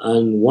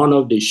 And one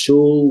of the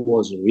shows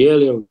was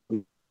really,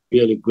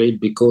 really great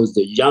because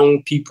the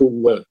young people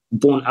were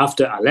born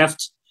after I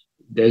left.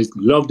 They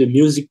love the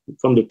music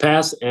from the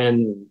past,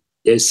 and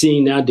they're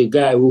seeing now the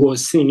guy who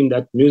was singing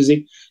that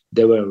music.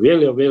 They were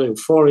really, really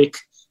euphoric.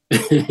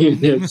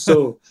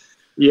 So,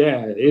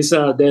 yeah, there's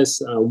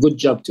a good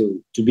job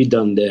to be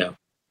done there.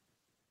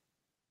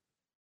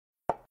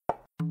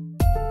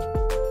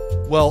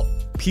 Well,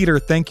 Peter,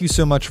 thank you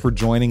so much for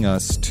joining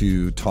us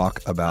to talk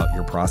about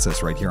your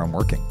process right here on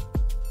Working.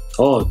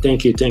 Oh,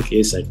 thank you,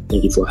 Isaac.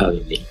 Thank you for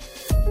having me.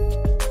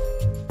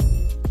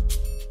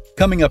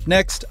 Coming up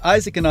next,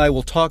 Isaac and I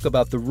will talk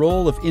about the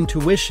role of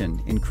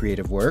intuition in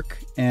creative work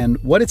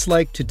and what it's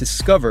like to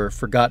discover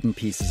forgotten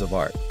pieces of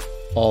art.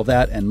 All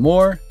that and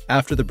more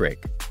after the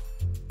break.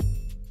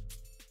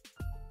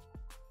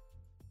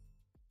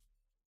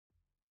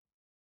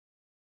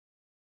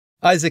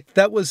 Isaac,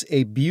 that was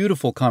a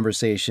beautiful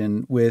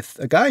conversation with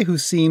a guy who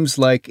seems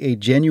like a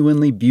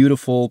genuinely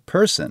beautiful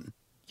person.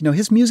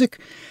 His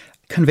music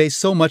conveys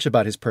so much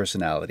about his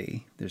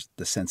personality. There's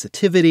the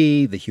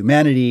sensitivity, the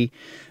humanity,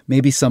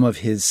 maybe some of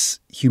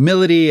his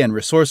humility and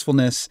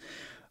resourcefulness.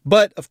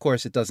 But, of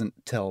course, it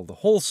doesn't tell the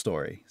whole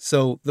story.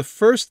 So the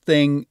first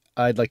thing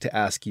I'd like to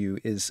ask you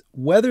is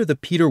whether the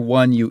Peter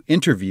One you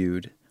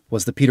interviewed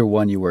was the Peter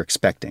One you were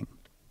expecting.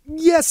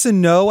 Yes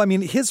and no. I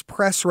mean, his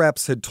press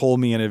reps had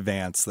told me in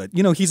advance that,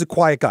 he's a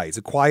quiet guy. He's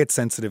a quiet,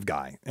 sensitive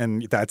guy.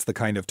 And that's the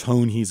kind of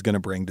tone he's going to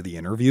bring to the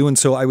interview. And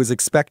so I was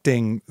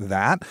expecting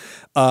that.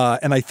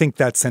 And I think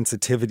that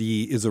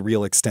sensitivity is a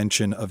real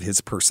extension of his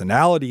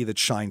personality that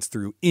shines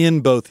through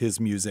in both his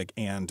music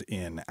and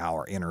in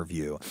our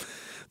interview.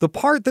 The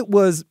part that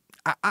was,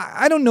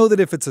 I don't know that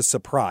if it's a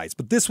surprise,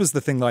 but this was the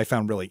thing that I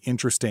found really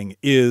interesting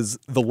is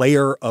the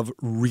layer of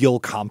real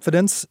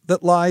confidence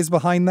that lies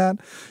behind that.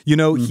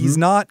 He's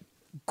not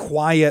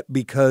quiet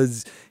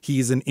because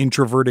he's an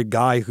introverted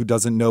guy who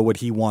doesn't know what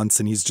he wants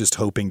and he's just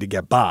hoping to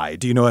get by.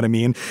 Do you know what I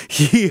mean?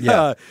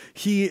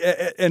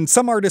 And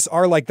some artists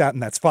are like that,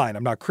 and that's fine.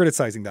 I'm not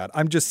criticizing that.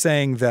 I'm just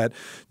saying that,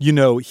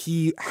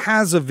 he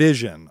has a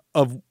vision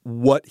of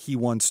what he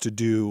wants to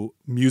do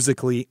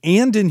musically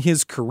and in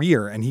his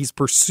career, and he's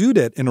pursued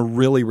it in a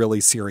really, really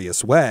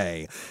serious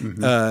way.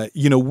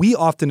 We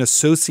often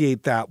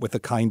associate that with a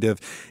kind of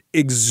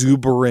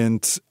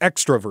exuberant,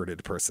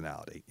 extroverted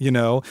personality,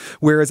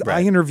 whereas right.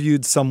 I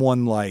interviewed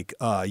someone like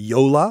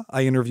Yola.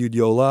 I interviewed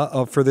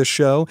Yola for this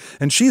show,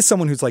 and she's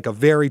someone who's like a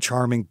very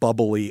charming,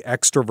 bubbly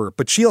extrovert,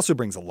 but she also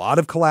brings a lot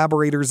of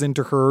collaborators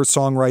into her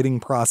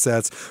songwriting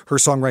process. Her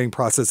songwriting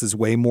process is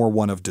way more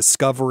one of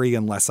discovery,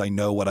 unless I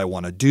know what I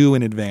want to do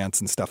in advance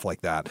and stuff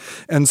like that.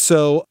 And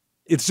so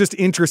it's just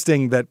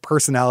interesting that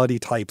personality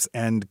types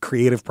and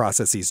creative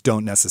processes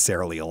don't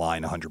necessarily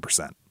align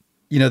 100%.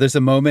 There's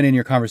a moment in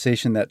your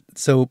conversation that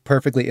so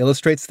perfectly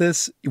illustrates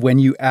this when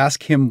you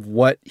ask him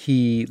what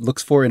he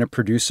looks for in a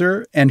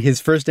producer, and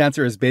his first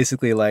answer is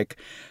basically like,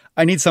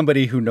 I need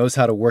somebody who knows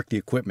how to work the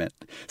equipment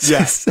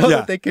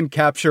that they can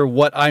capture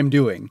what I'm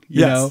doing,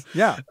 you know?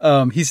 Yeah.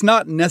 He's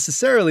not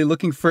necessarily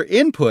looking for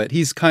input.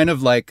 He's kind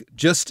of like,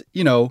 just,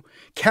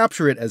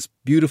 capture it as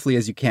beautifully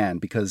as you can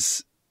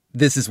because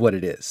this is what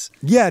it is.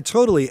 Yeah,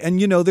 totally. And,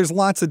 there's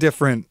lots of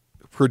different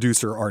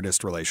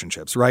producer-artist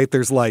relationships, right?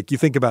 There's like, you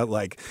think about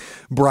like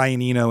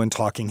Brian Eno and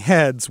Talking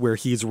Heads, where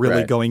he's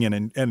really going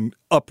in and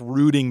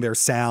uprooting their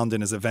sound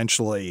and is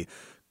eventually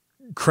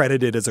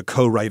credited as a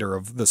co-writer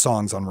of the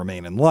songs on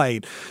Remain in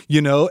Light,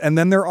 and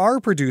then there are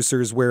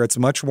producers where it's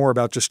much more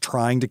about just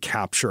trying to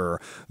capture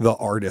the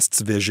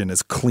artist's vision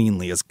as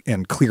cleanly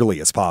and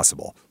clearly as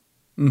possible.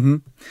 Mm-hmm.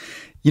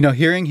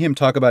 Hearing him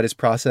talk about his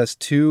process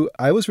too,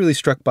 I was really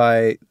struck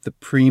by the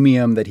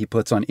premium that he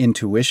puts on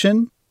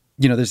intuition.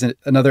 There's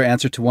another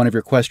answer to one of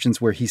your questions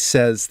where he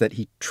says that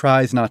he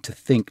tries not to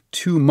think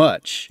too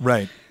much.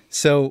 Right.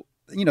 So,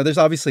 there's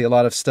obviously a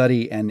lot of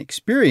study and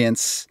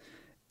experience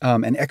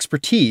and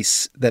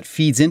expertise that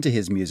feeds into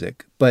his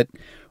music. But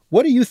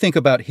what do you think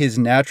about his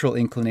natural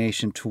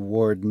inclination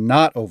toward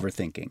not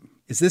overthinking?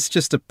 Is this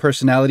just a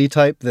personality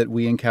type that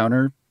we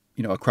encounter,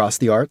 across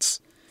the arts?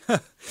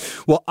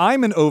 Well,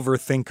 I'm an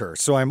overthinker,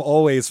 so I'm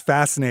always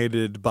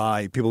fascinated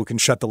by people who can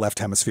shut the left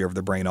hemisphere of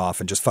their brain off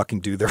and just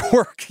fucking do their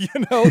work,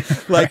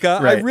 Like,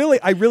 right.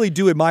 I really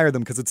do admire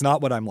them because it's not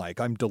what I'm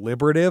like. I'm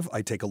deliberative.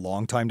 I take a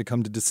long time to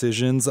come to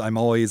decisions. I'm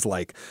always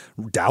like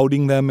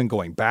doubting them and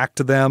going back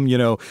to them,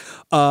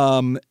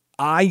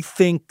 I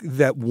think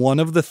that one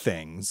of the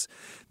things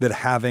that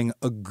having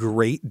a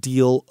great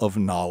deal of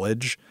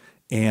knowledge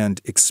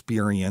and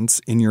experience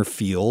in your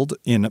field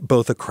in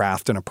both a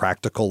craft and a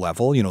practical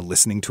level,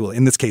 listening to,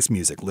 in this case,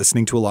 music,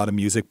 listening to a lot of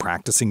music,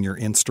 practicing your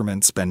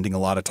instrument, spending a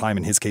lot of time.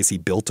 In his case, he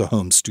built a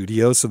home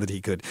studio so that he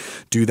could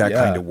do that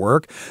kind of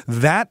work.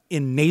 That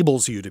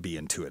enables you to be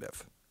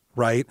intuitive.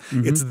 Right?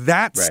 Mm-hmm. It's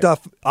that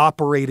stuff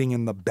operating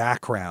in the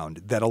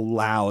background that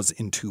allows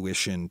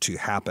intuition to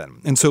happen.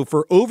 And so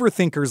for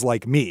overthinkers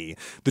like me,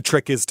 the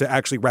trick is to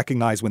actually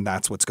recognize when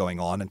that's what's going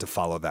on and to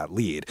follow that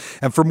lead.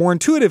 And for more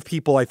intuitive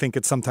people, I think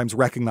it's sometimes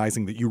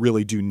recognizing that you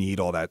really do need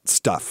all that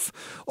stuff,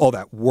 all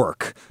that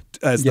work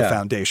as the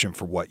foundation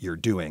for what you're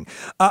doing.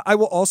 I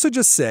will also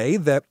just say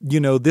that,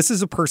 this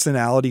is a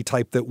personality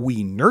type that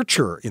we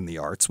nurture in the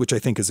arts, which I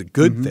think is a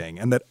good thing,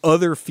 and that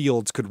other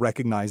fields could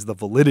recognize the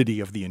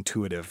validity of the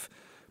intuitive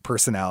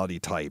personality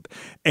type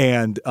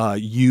and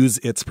use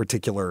its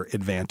particular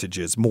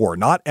advantages more.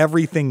 Not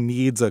everything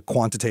needs a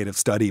quantitative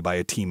study by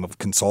a team of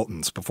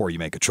consultants before you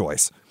make a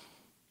choice.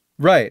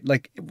 Right.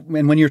 Like,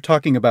 when you're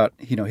talking about,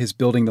 his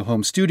building the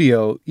home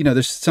studio,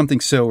 there's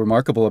something so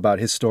remarkable about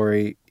his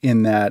story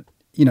in that,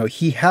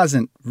 he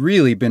hasn't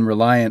really been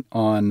reliant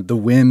on the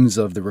whims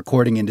of the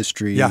recording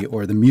industry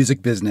or the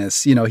music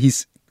business.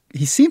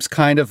 He seems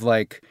kind of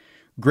like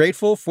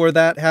grateful for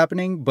that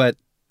happening, but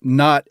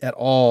not at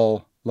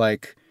all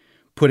like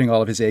putting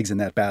all of his eggs in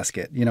that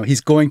basket.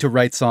 He's going to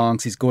write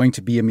songs. He's going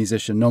to be a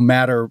musician, no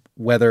matter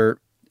whether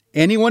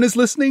anyone is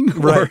listening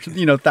or,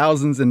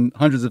 thousands and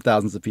hundreds of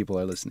thousands of people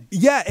are listening.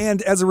 Yeah.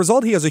 And as a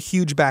result, he has a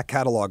huge back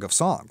catalog of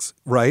songs,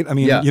 right? I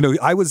mean,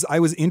 I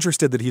was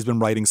interested that he's been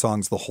writing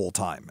songs the whole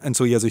time. And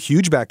so he has a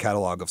huge back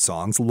catalog of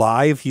songs.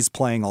 Live, he's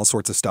playing all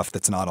sorts of stuff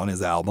that's not on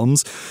his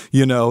albums.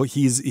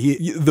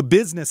 The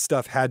business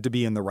stuff had to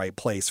be in the right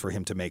place for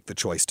him to make the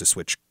choice to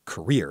switch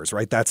careers,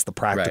 right? That's the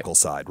practical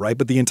side, right?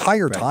 But the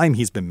entire time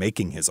he's been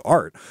making his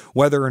art,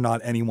 whether or not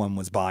anyone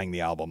was buying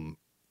the album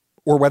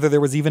or whether there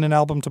was even an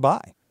album to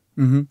buy.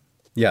 Mm-hmm.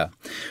 Yeah.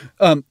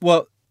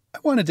 Well, I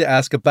wanted to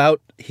ask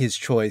about his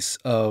choice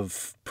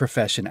of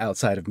profession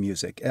outside of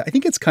music. I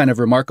think it's kind of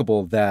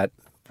remarkable that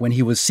when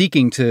he was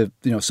seeking to,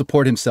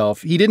 support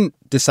himself, he didn't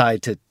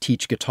decide to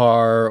teach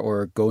guitar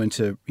or go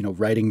into,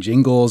 writing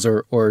jingles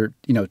or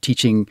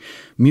teaching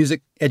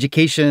music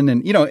education.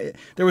 And,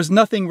 there was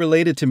nothing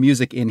related to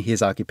music in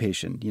his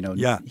occupation.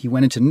 He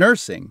went into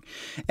nursing.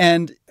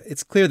 And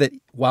it's clear that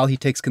while he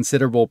takes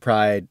considerable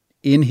pride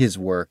in his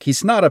work,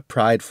 he's not a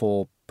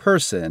prideful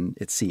person,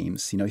 it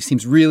seems. He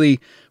seems really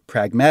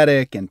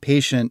pragmatic and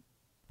patient,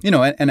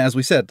 and as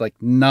we said, like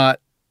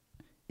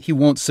he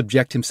won't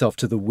subject himself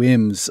to the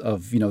whims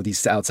of,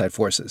 these outside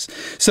forces.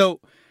 So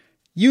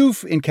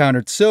you've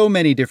encountered so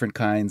many different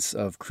kinds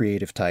of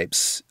creative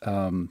types,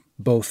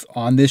 both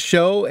on this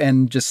show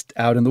and just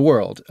out in the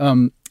world.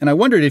 And I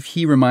wondered if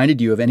he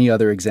reminded you of any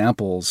other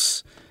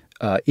examples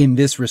in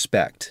this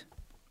respect.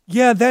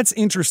 Yeah, that's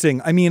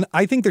interesting. I mean,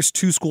 I think there's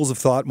two schools of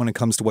thought when it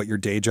comes to what your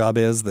day job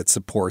is that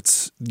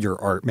supports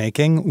your art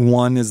making.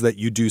 One is that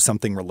you do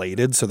something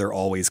related, so they're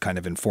always kind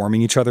of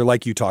informing each other,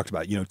 like you talked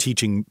about,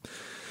 teaching.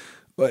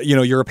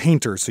 You're a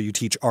painter, so you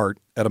teach art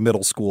at a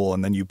middle school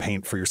and then you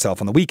paint for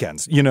yourself on the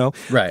weekends,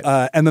 Right.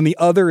 And then the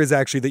other is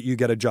actually that you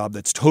get a job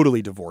that's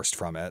totally divorced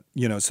from it,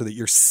 so that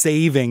you're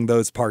saving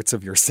those parts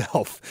of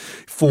yourself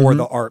for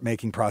the art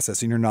making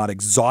process and you're not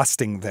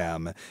exhausting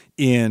them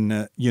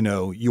in,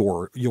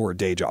 your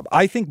day job.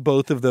 I think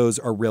both of those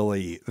are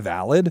really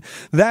valid.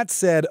 That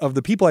said, of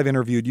the people I've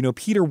interviewed,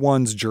 Peter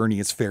One's journey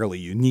is fairly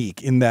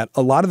unique in that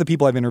a lot of the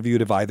people I've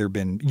interviewed have either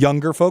been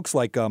younger folks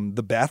like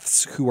the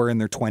Beths who are in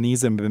their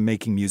 20s and have been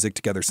making music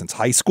together since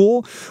high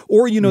school, or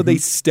Or, they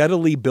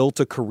steadily built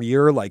a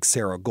career like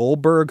Sarah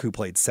Goldberg, who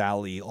played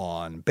Sally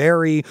on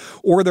Barry,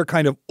 or they're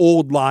kind of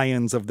old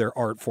lions of their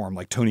art form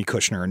like Tony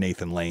Kushner or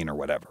Nathan Lane or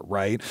whatever,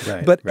 right?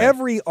 But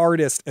every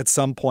artist at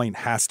some point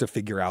has to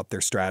figure out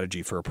their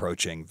strategy for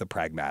approaching the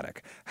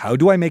pragmatic. How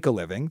do I make a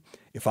living?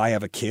 If I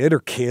have a kid or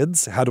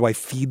kids, how do I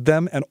feed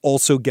them and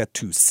also get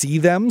to see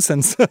them,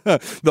 since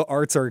the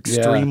arts are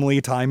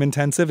extremely time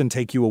intensive and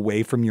take you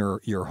away from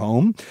your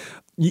home,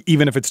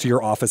 even if it's to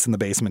your office in the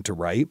basement to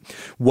write?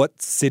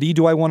 What city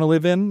do I want to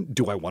live in?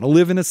 Do I want to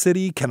live in a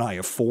city? Can I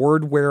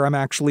afford where I'm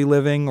actually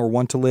living or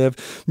want to live?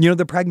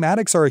 The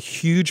pragmatics are a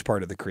huge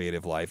part of the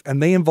creative life,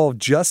 and they involve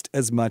just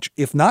as much,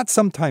 if not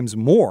sometimes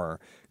more,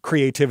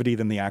 creativity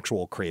than the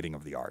actual creating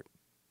of the art.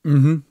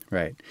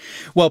 Right.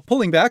 Well,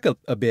 pulling back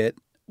a bit,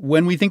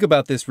 when we think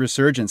about this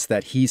resurgence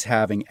that he's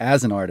having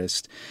as an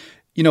artist,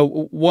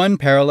 one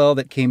parallel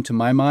that came to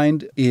my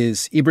mind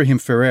is Ibrahim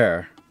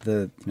Ferrer,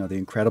 the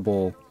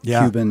incredible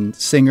Cuban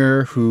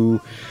singer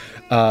who,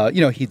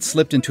 he'd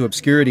slipped into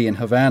obscurity in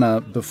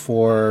Havana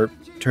before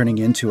turning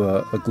into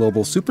a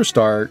global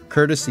superstar,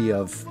 courtesy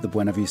of the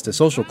Buena Vista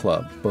Social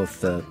Club,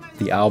 both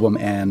the album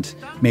and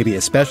maybe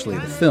especially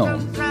the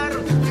film.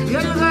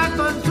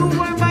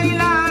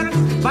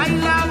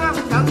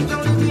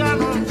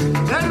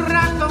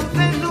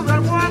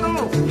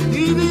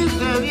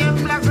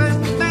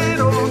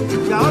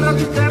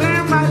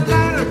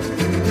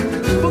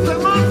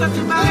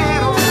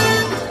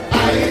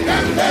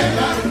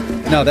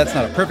 Now, that's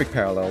not a perfect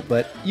parallel,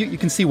 but you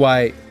can see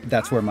why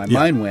that's where my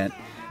mind went.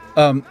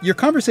 Your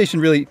conversation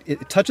really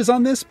it touches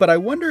on this, but I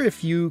wonder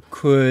if you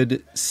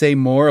could say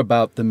more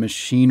about the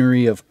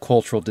machinery of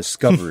cultural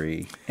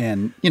discovery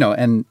and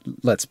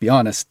let's be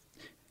honest,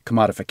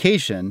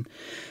 commodification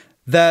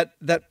that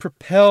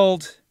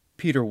propelled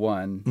Peter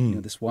One,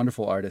 this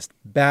wonderful artist,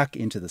 back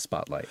into the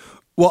spotlight.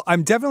 Well,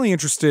 I'm definitely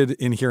interested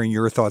in hearing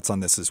your thoughts on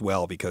this as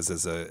well, because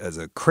as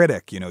a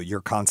critic,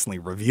 you're constantly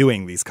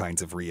reviewing these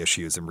kinds of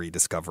reissues and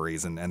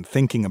rediscoveries and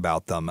thinking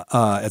about them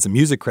as a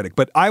music critic.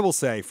 But I will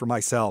say for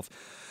myself,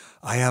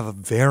 I have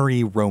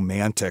very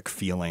romantic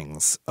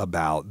feelings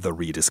about the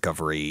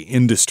rediscovery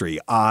industry.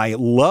 I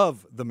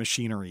love the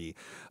machinery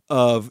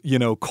of,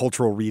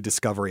 cultural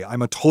rediscovery.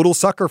 I'm a total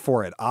sucker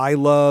for it. I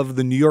love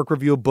the New York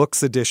Review of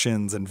Books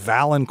editions and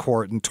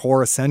Valancourt and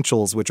Tor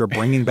Essentials, which are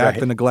bringing back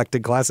the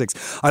neglected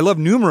classics. I love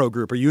Numero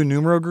Group. Are you a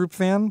Numero Group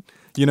fan?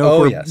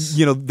 Yes.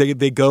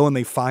 They go and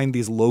they find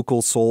these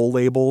local soul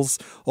labels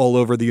all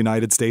over the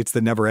United States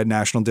that never had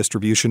national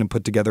distribution and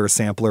put together a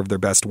sampler of their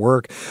best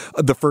work.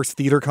 The first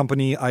theater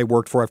company I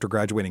worked for after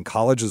graduating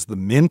college is the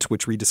Mint,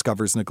 which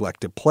rediscovers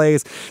neglected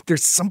plays.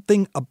 There's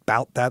something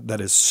about that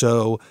is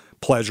so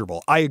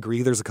pleasurable. I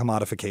agree there's a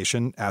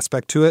commodification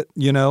aspect to it,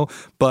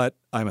 but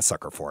I'm a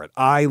sucker for it.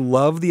 I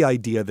love the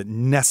idea that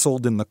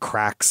nestled in the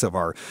cracks of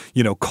our,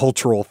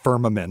 cultural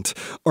firmament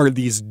are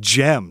these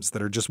gems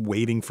that are just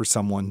waiting for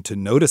someone to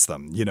notice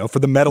them, for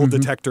the metal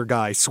detector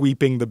guy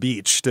sweeping the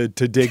beach to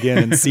dig in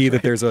and see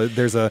that there's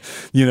a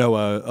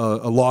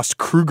lost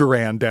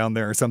Krugerrand down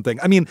there or something.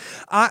 I mean,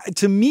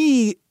 to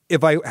me,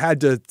 if I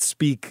had to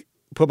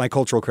put my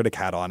cultural critic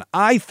hat on,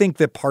 I think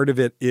that part of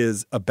it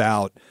is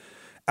about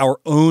our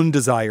own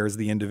desire as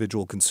the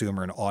individual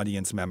consumer and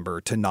audience member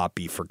to not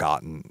be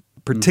forgotten,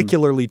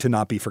 particularly to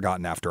not be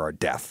forgotten after our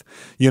death.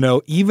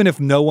 Even if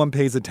no one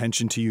pays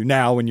attention to you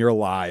now when you're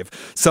alive,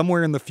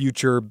 somewhere in the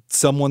future,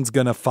 someone's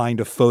going to find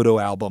a photo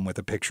album with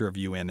a picture of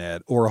you in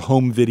it, or a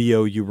home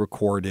video you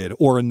recorded,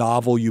 or a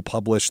novel you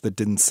published that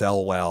didn't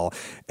sell well,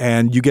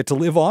 and you get to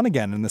live on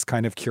again in this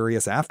kind of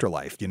curious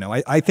afterlife.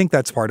 I think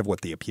that's part of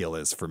what the appeal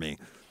is for me.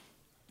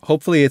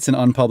 Hopefully it's an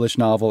unpublished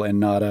novel and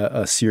not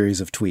a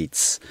series of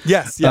tweets.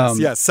 Yes.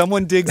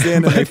 Someone digs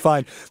in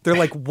and they're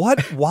like,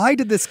 what? Why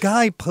did this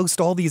guy post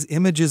all these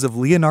images of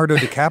Leonardo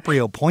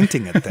DiCaprio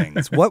pointing at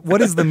things?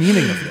 What is the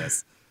meaning of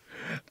this?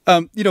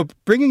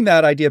 Bringing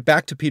that idea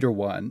back to Peter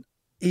One,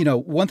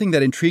 one thing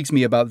that intrigues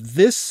me about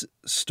this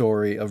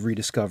story of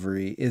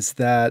rediscovery is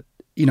that,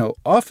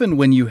 often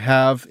when you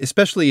have,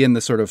 especially in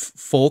the sort of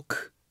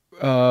folk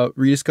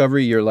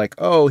rediscovery, you're like,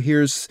 oh,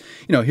 here's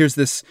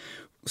this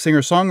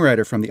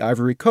singer-songwriter from the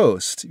Ivory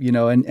Coast,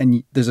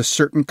 and there's a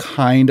certain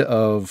kind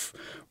of,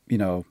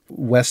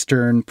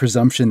 Western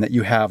presumption that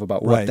you have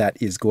about what that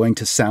is going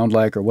to sound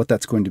like or what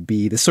that's going to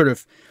be. This sort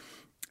of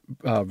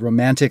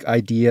romantic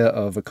idea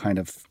of a kind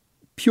of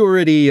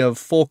purity of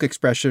folk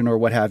expression or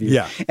what have you.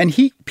 Yeah. And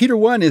Peter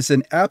One is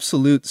an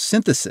absolute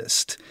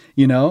synthesist,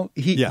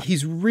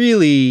 He's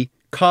really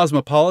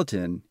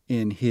cosmopolitan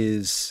in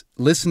his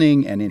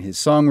listening and in his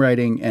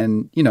songwriting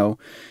and,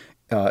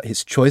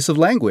 his choice of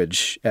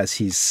language as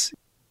he's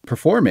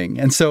performing.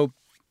 And so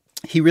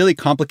he really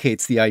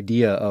complicates the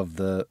idea of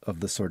the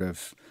sort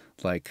of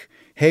like,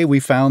 hey, we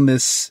found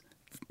this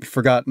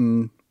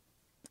forgotten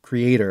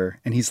creator.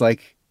 And he's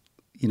like,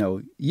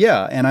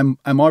 yeah, and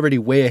I'm already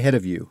way ahead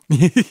of you.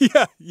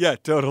 Yeah,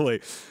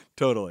 totally.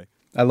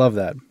 I love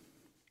that.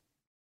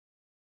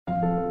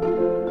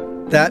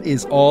 That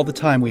is all the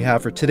time we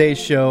have for today's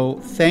show.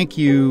 Thank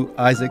you,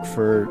 Isaac,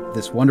 for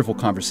this wonderful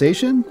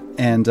conversation.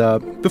 And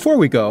before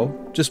we go,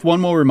 just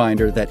one more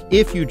reminder that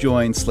if you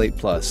join Slate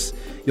Plus,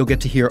 you'll get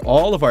to hear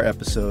all of our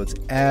episodes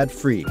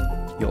ad-free.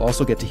 You'll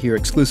also get to hear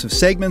exclusive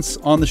segments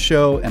on the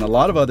show and a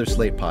lot of other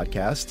Slate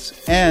podcasts.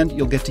 And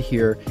you'll get to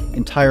hear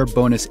entire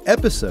bonus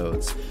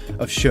episodes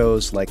of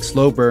shows like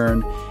Slow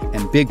Burn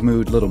and Big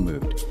Mood, Little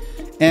Mood.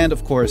 And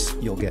of course,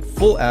 you'll get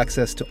full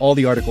access to all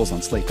the articles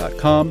on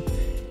Slate.com.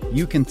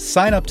 You can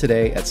sign up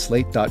today at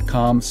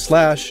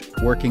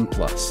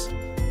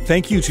slate.com/workingplus.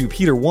 Thank you to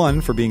Peter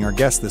One for being our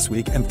guest this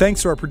week, and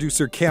thanks to our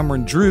producer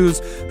Cameron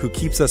Drews, who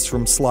keeps us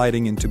from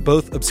sliding into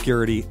both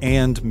obscurity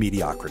and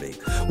mediocrity.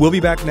 We'll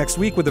be back next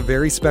week with a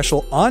very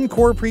special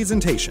encore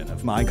presentation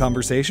of my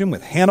conversation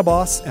with Hannah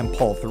Boss and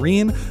Paul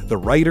Thureen, the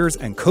writers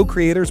and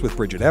co-creators with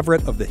Bridget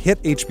Everett of the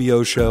hit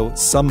HBO show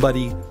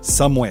Somebody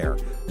Somewhere.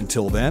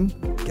 Until then,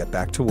 get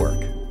back to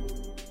work.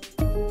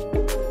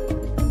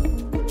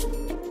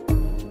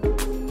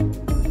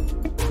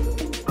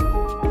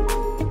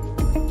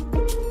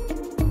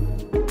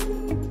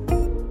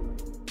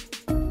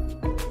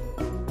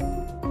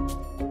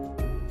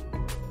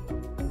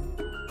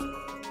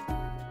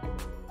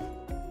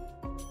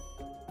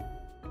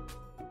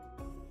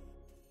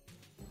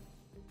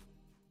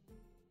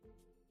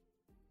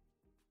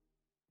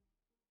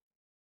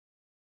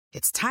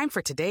 It's time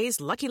for today's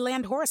Lucky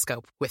Land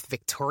horoscope with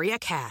Victoria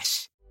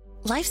Cash.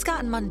 Life's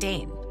gotten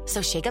mundane,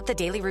 so shake up the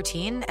daily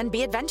routine and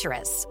be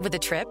adventurous with a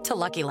trip to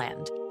Lucky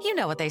Land. You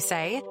know what they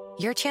say,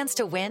 your chance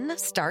to win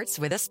starts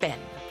with a spin.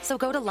 So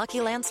go to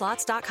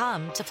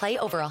LuckyLandSlots.com to play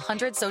over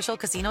 100 social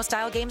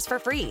casino-style games for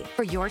free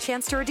for your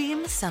chance to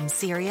redeem some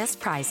serious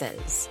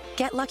prizes.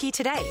 Get lucky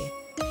today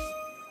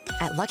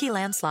at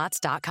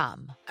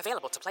LuckyLandSlots.com.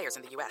 Available to players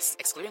in the U.S.,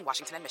 excluding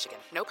Washington and Michigan.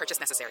 No purchase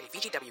necessary.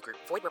 VGW Group.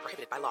 Void where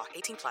prohibited by law.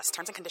 18+.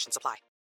 Terms and conditions apply.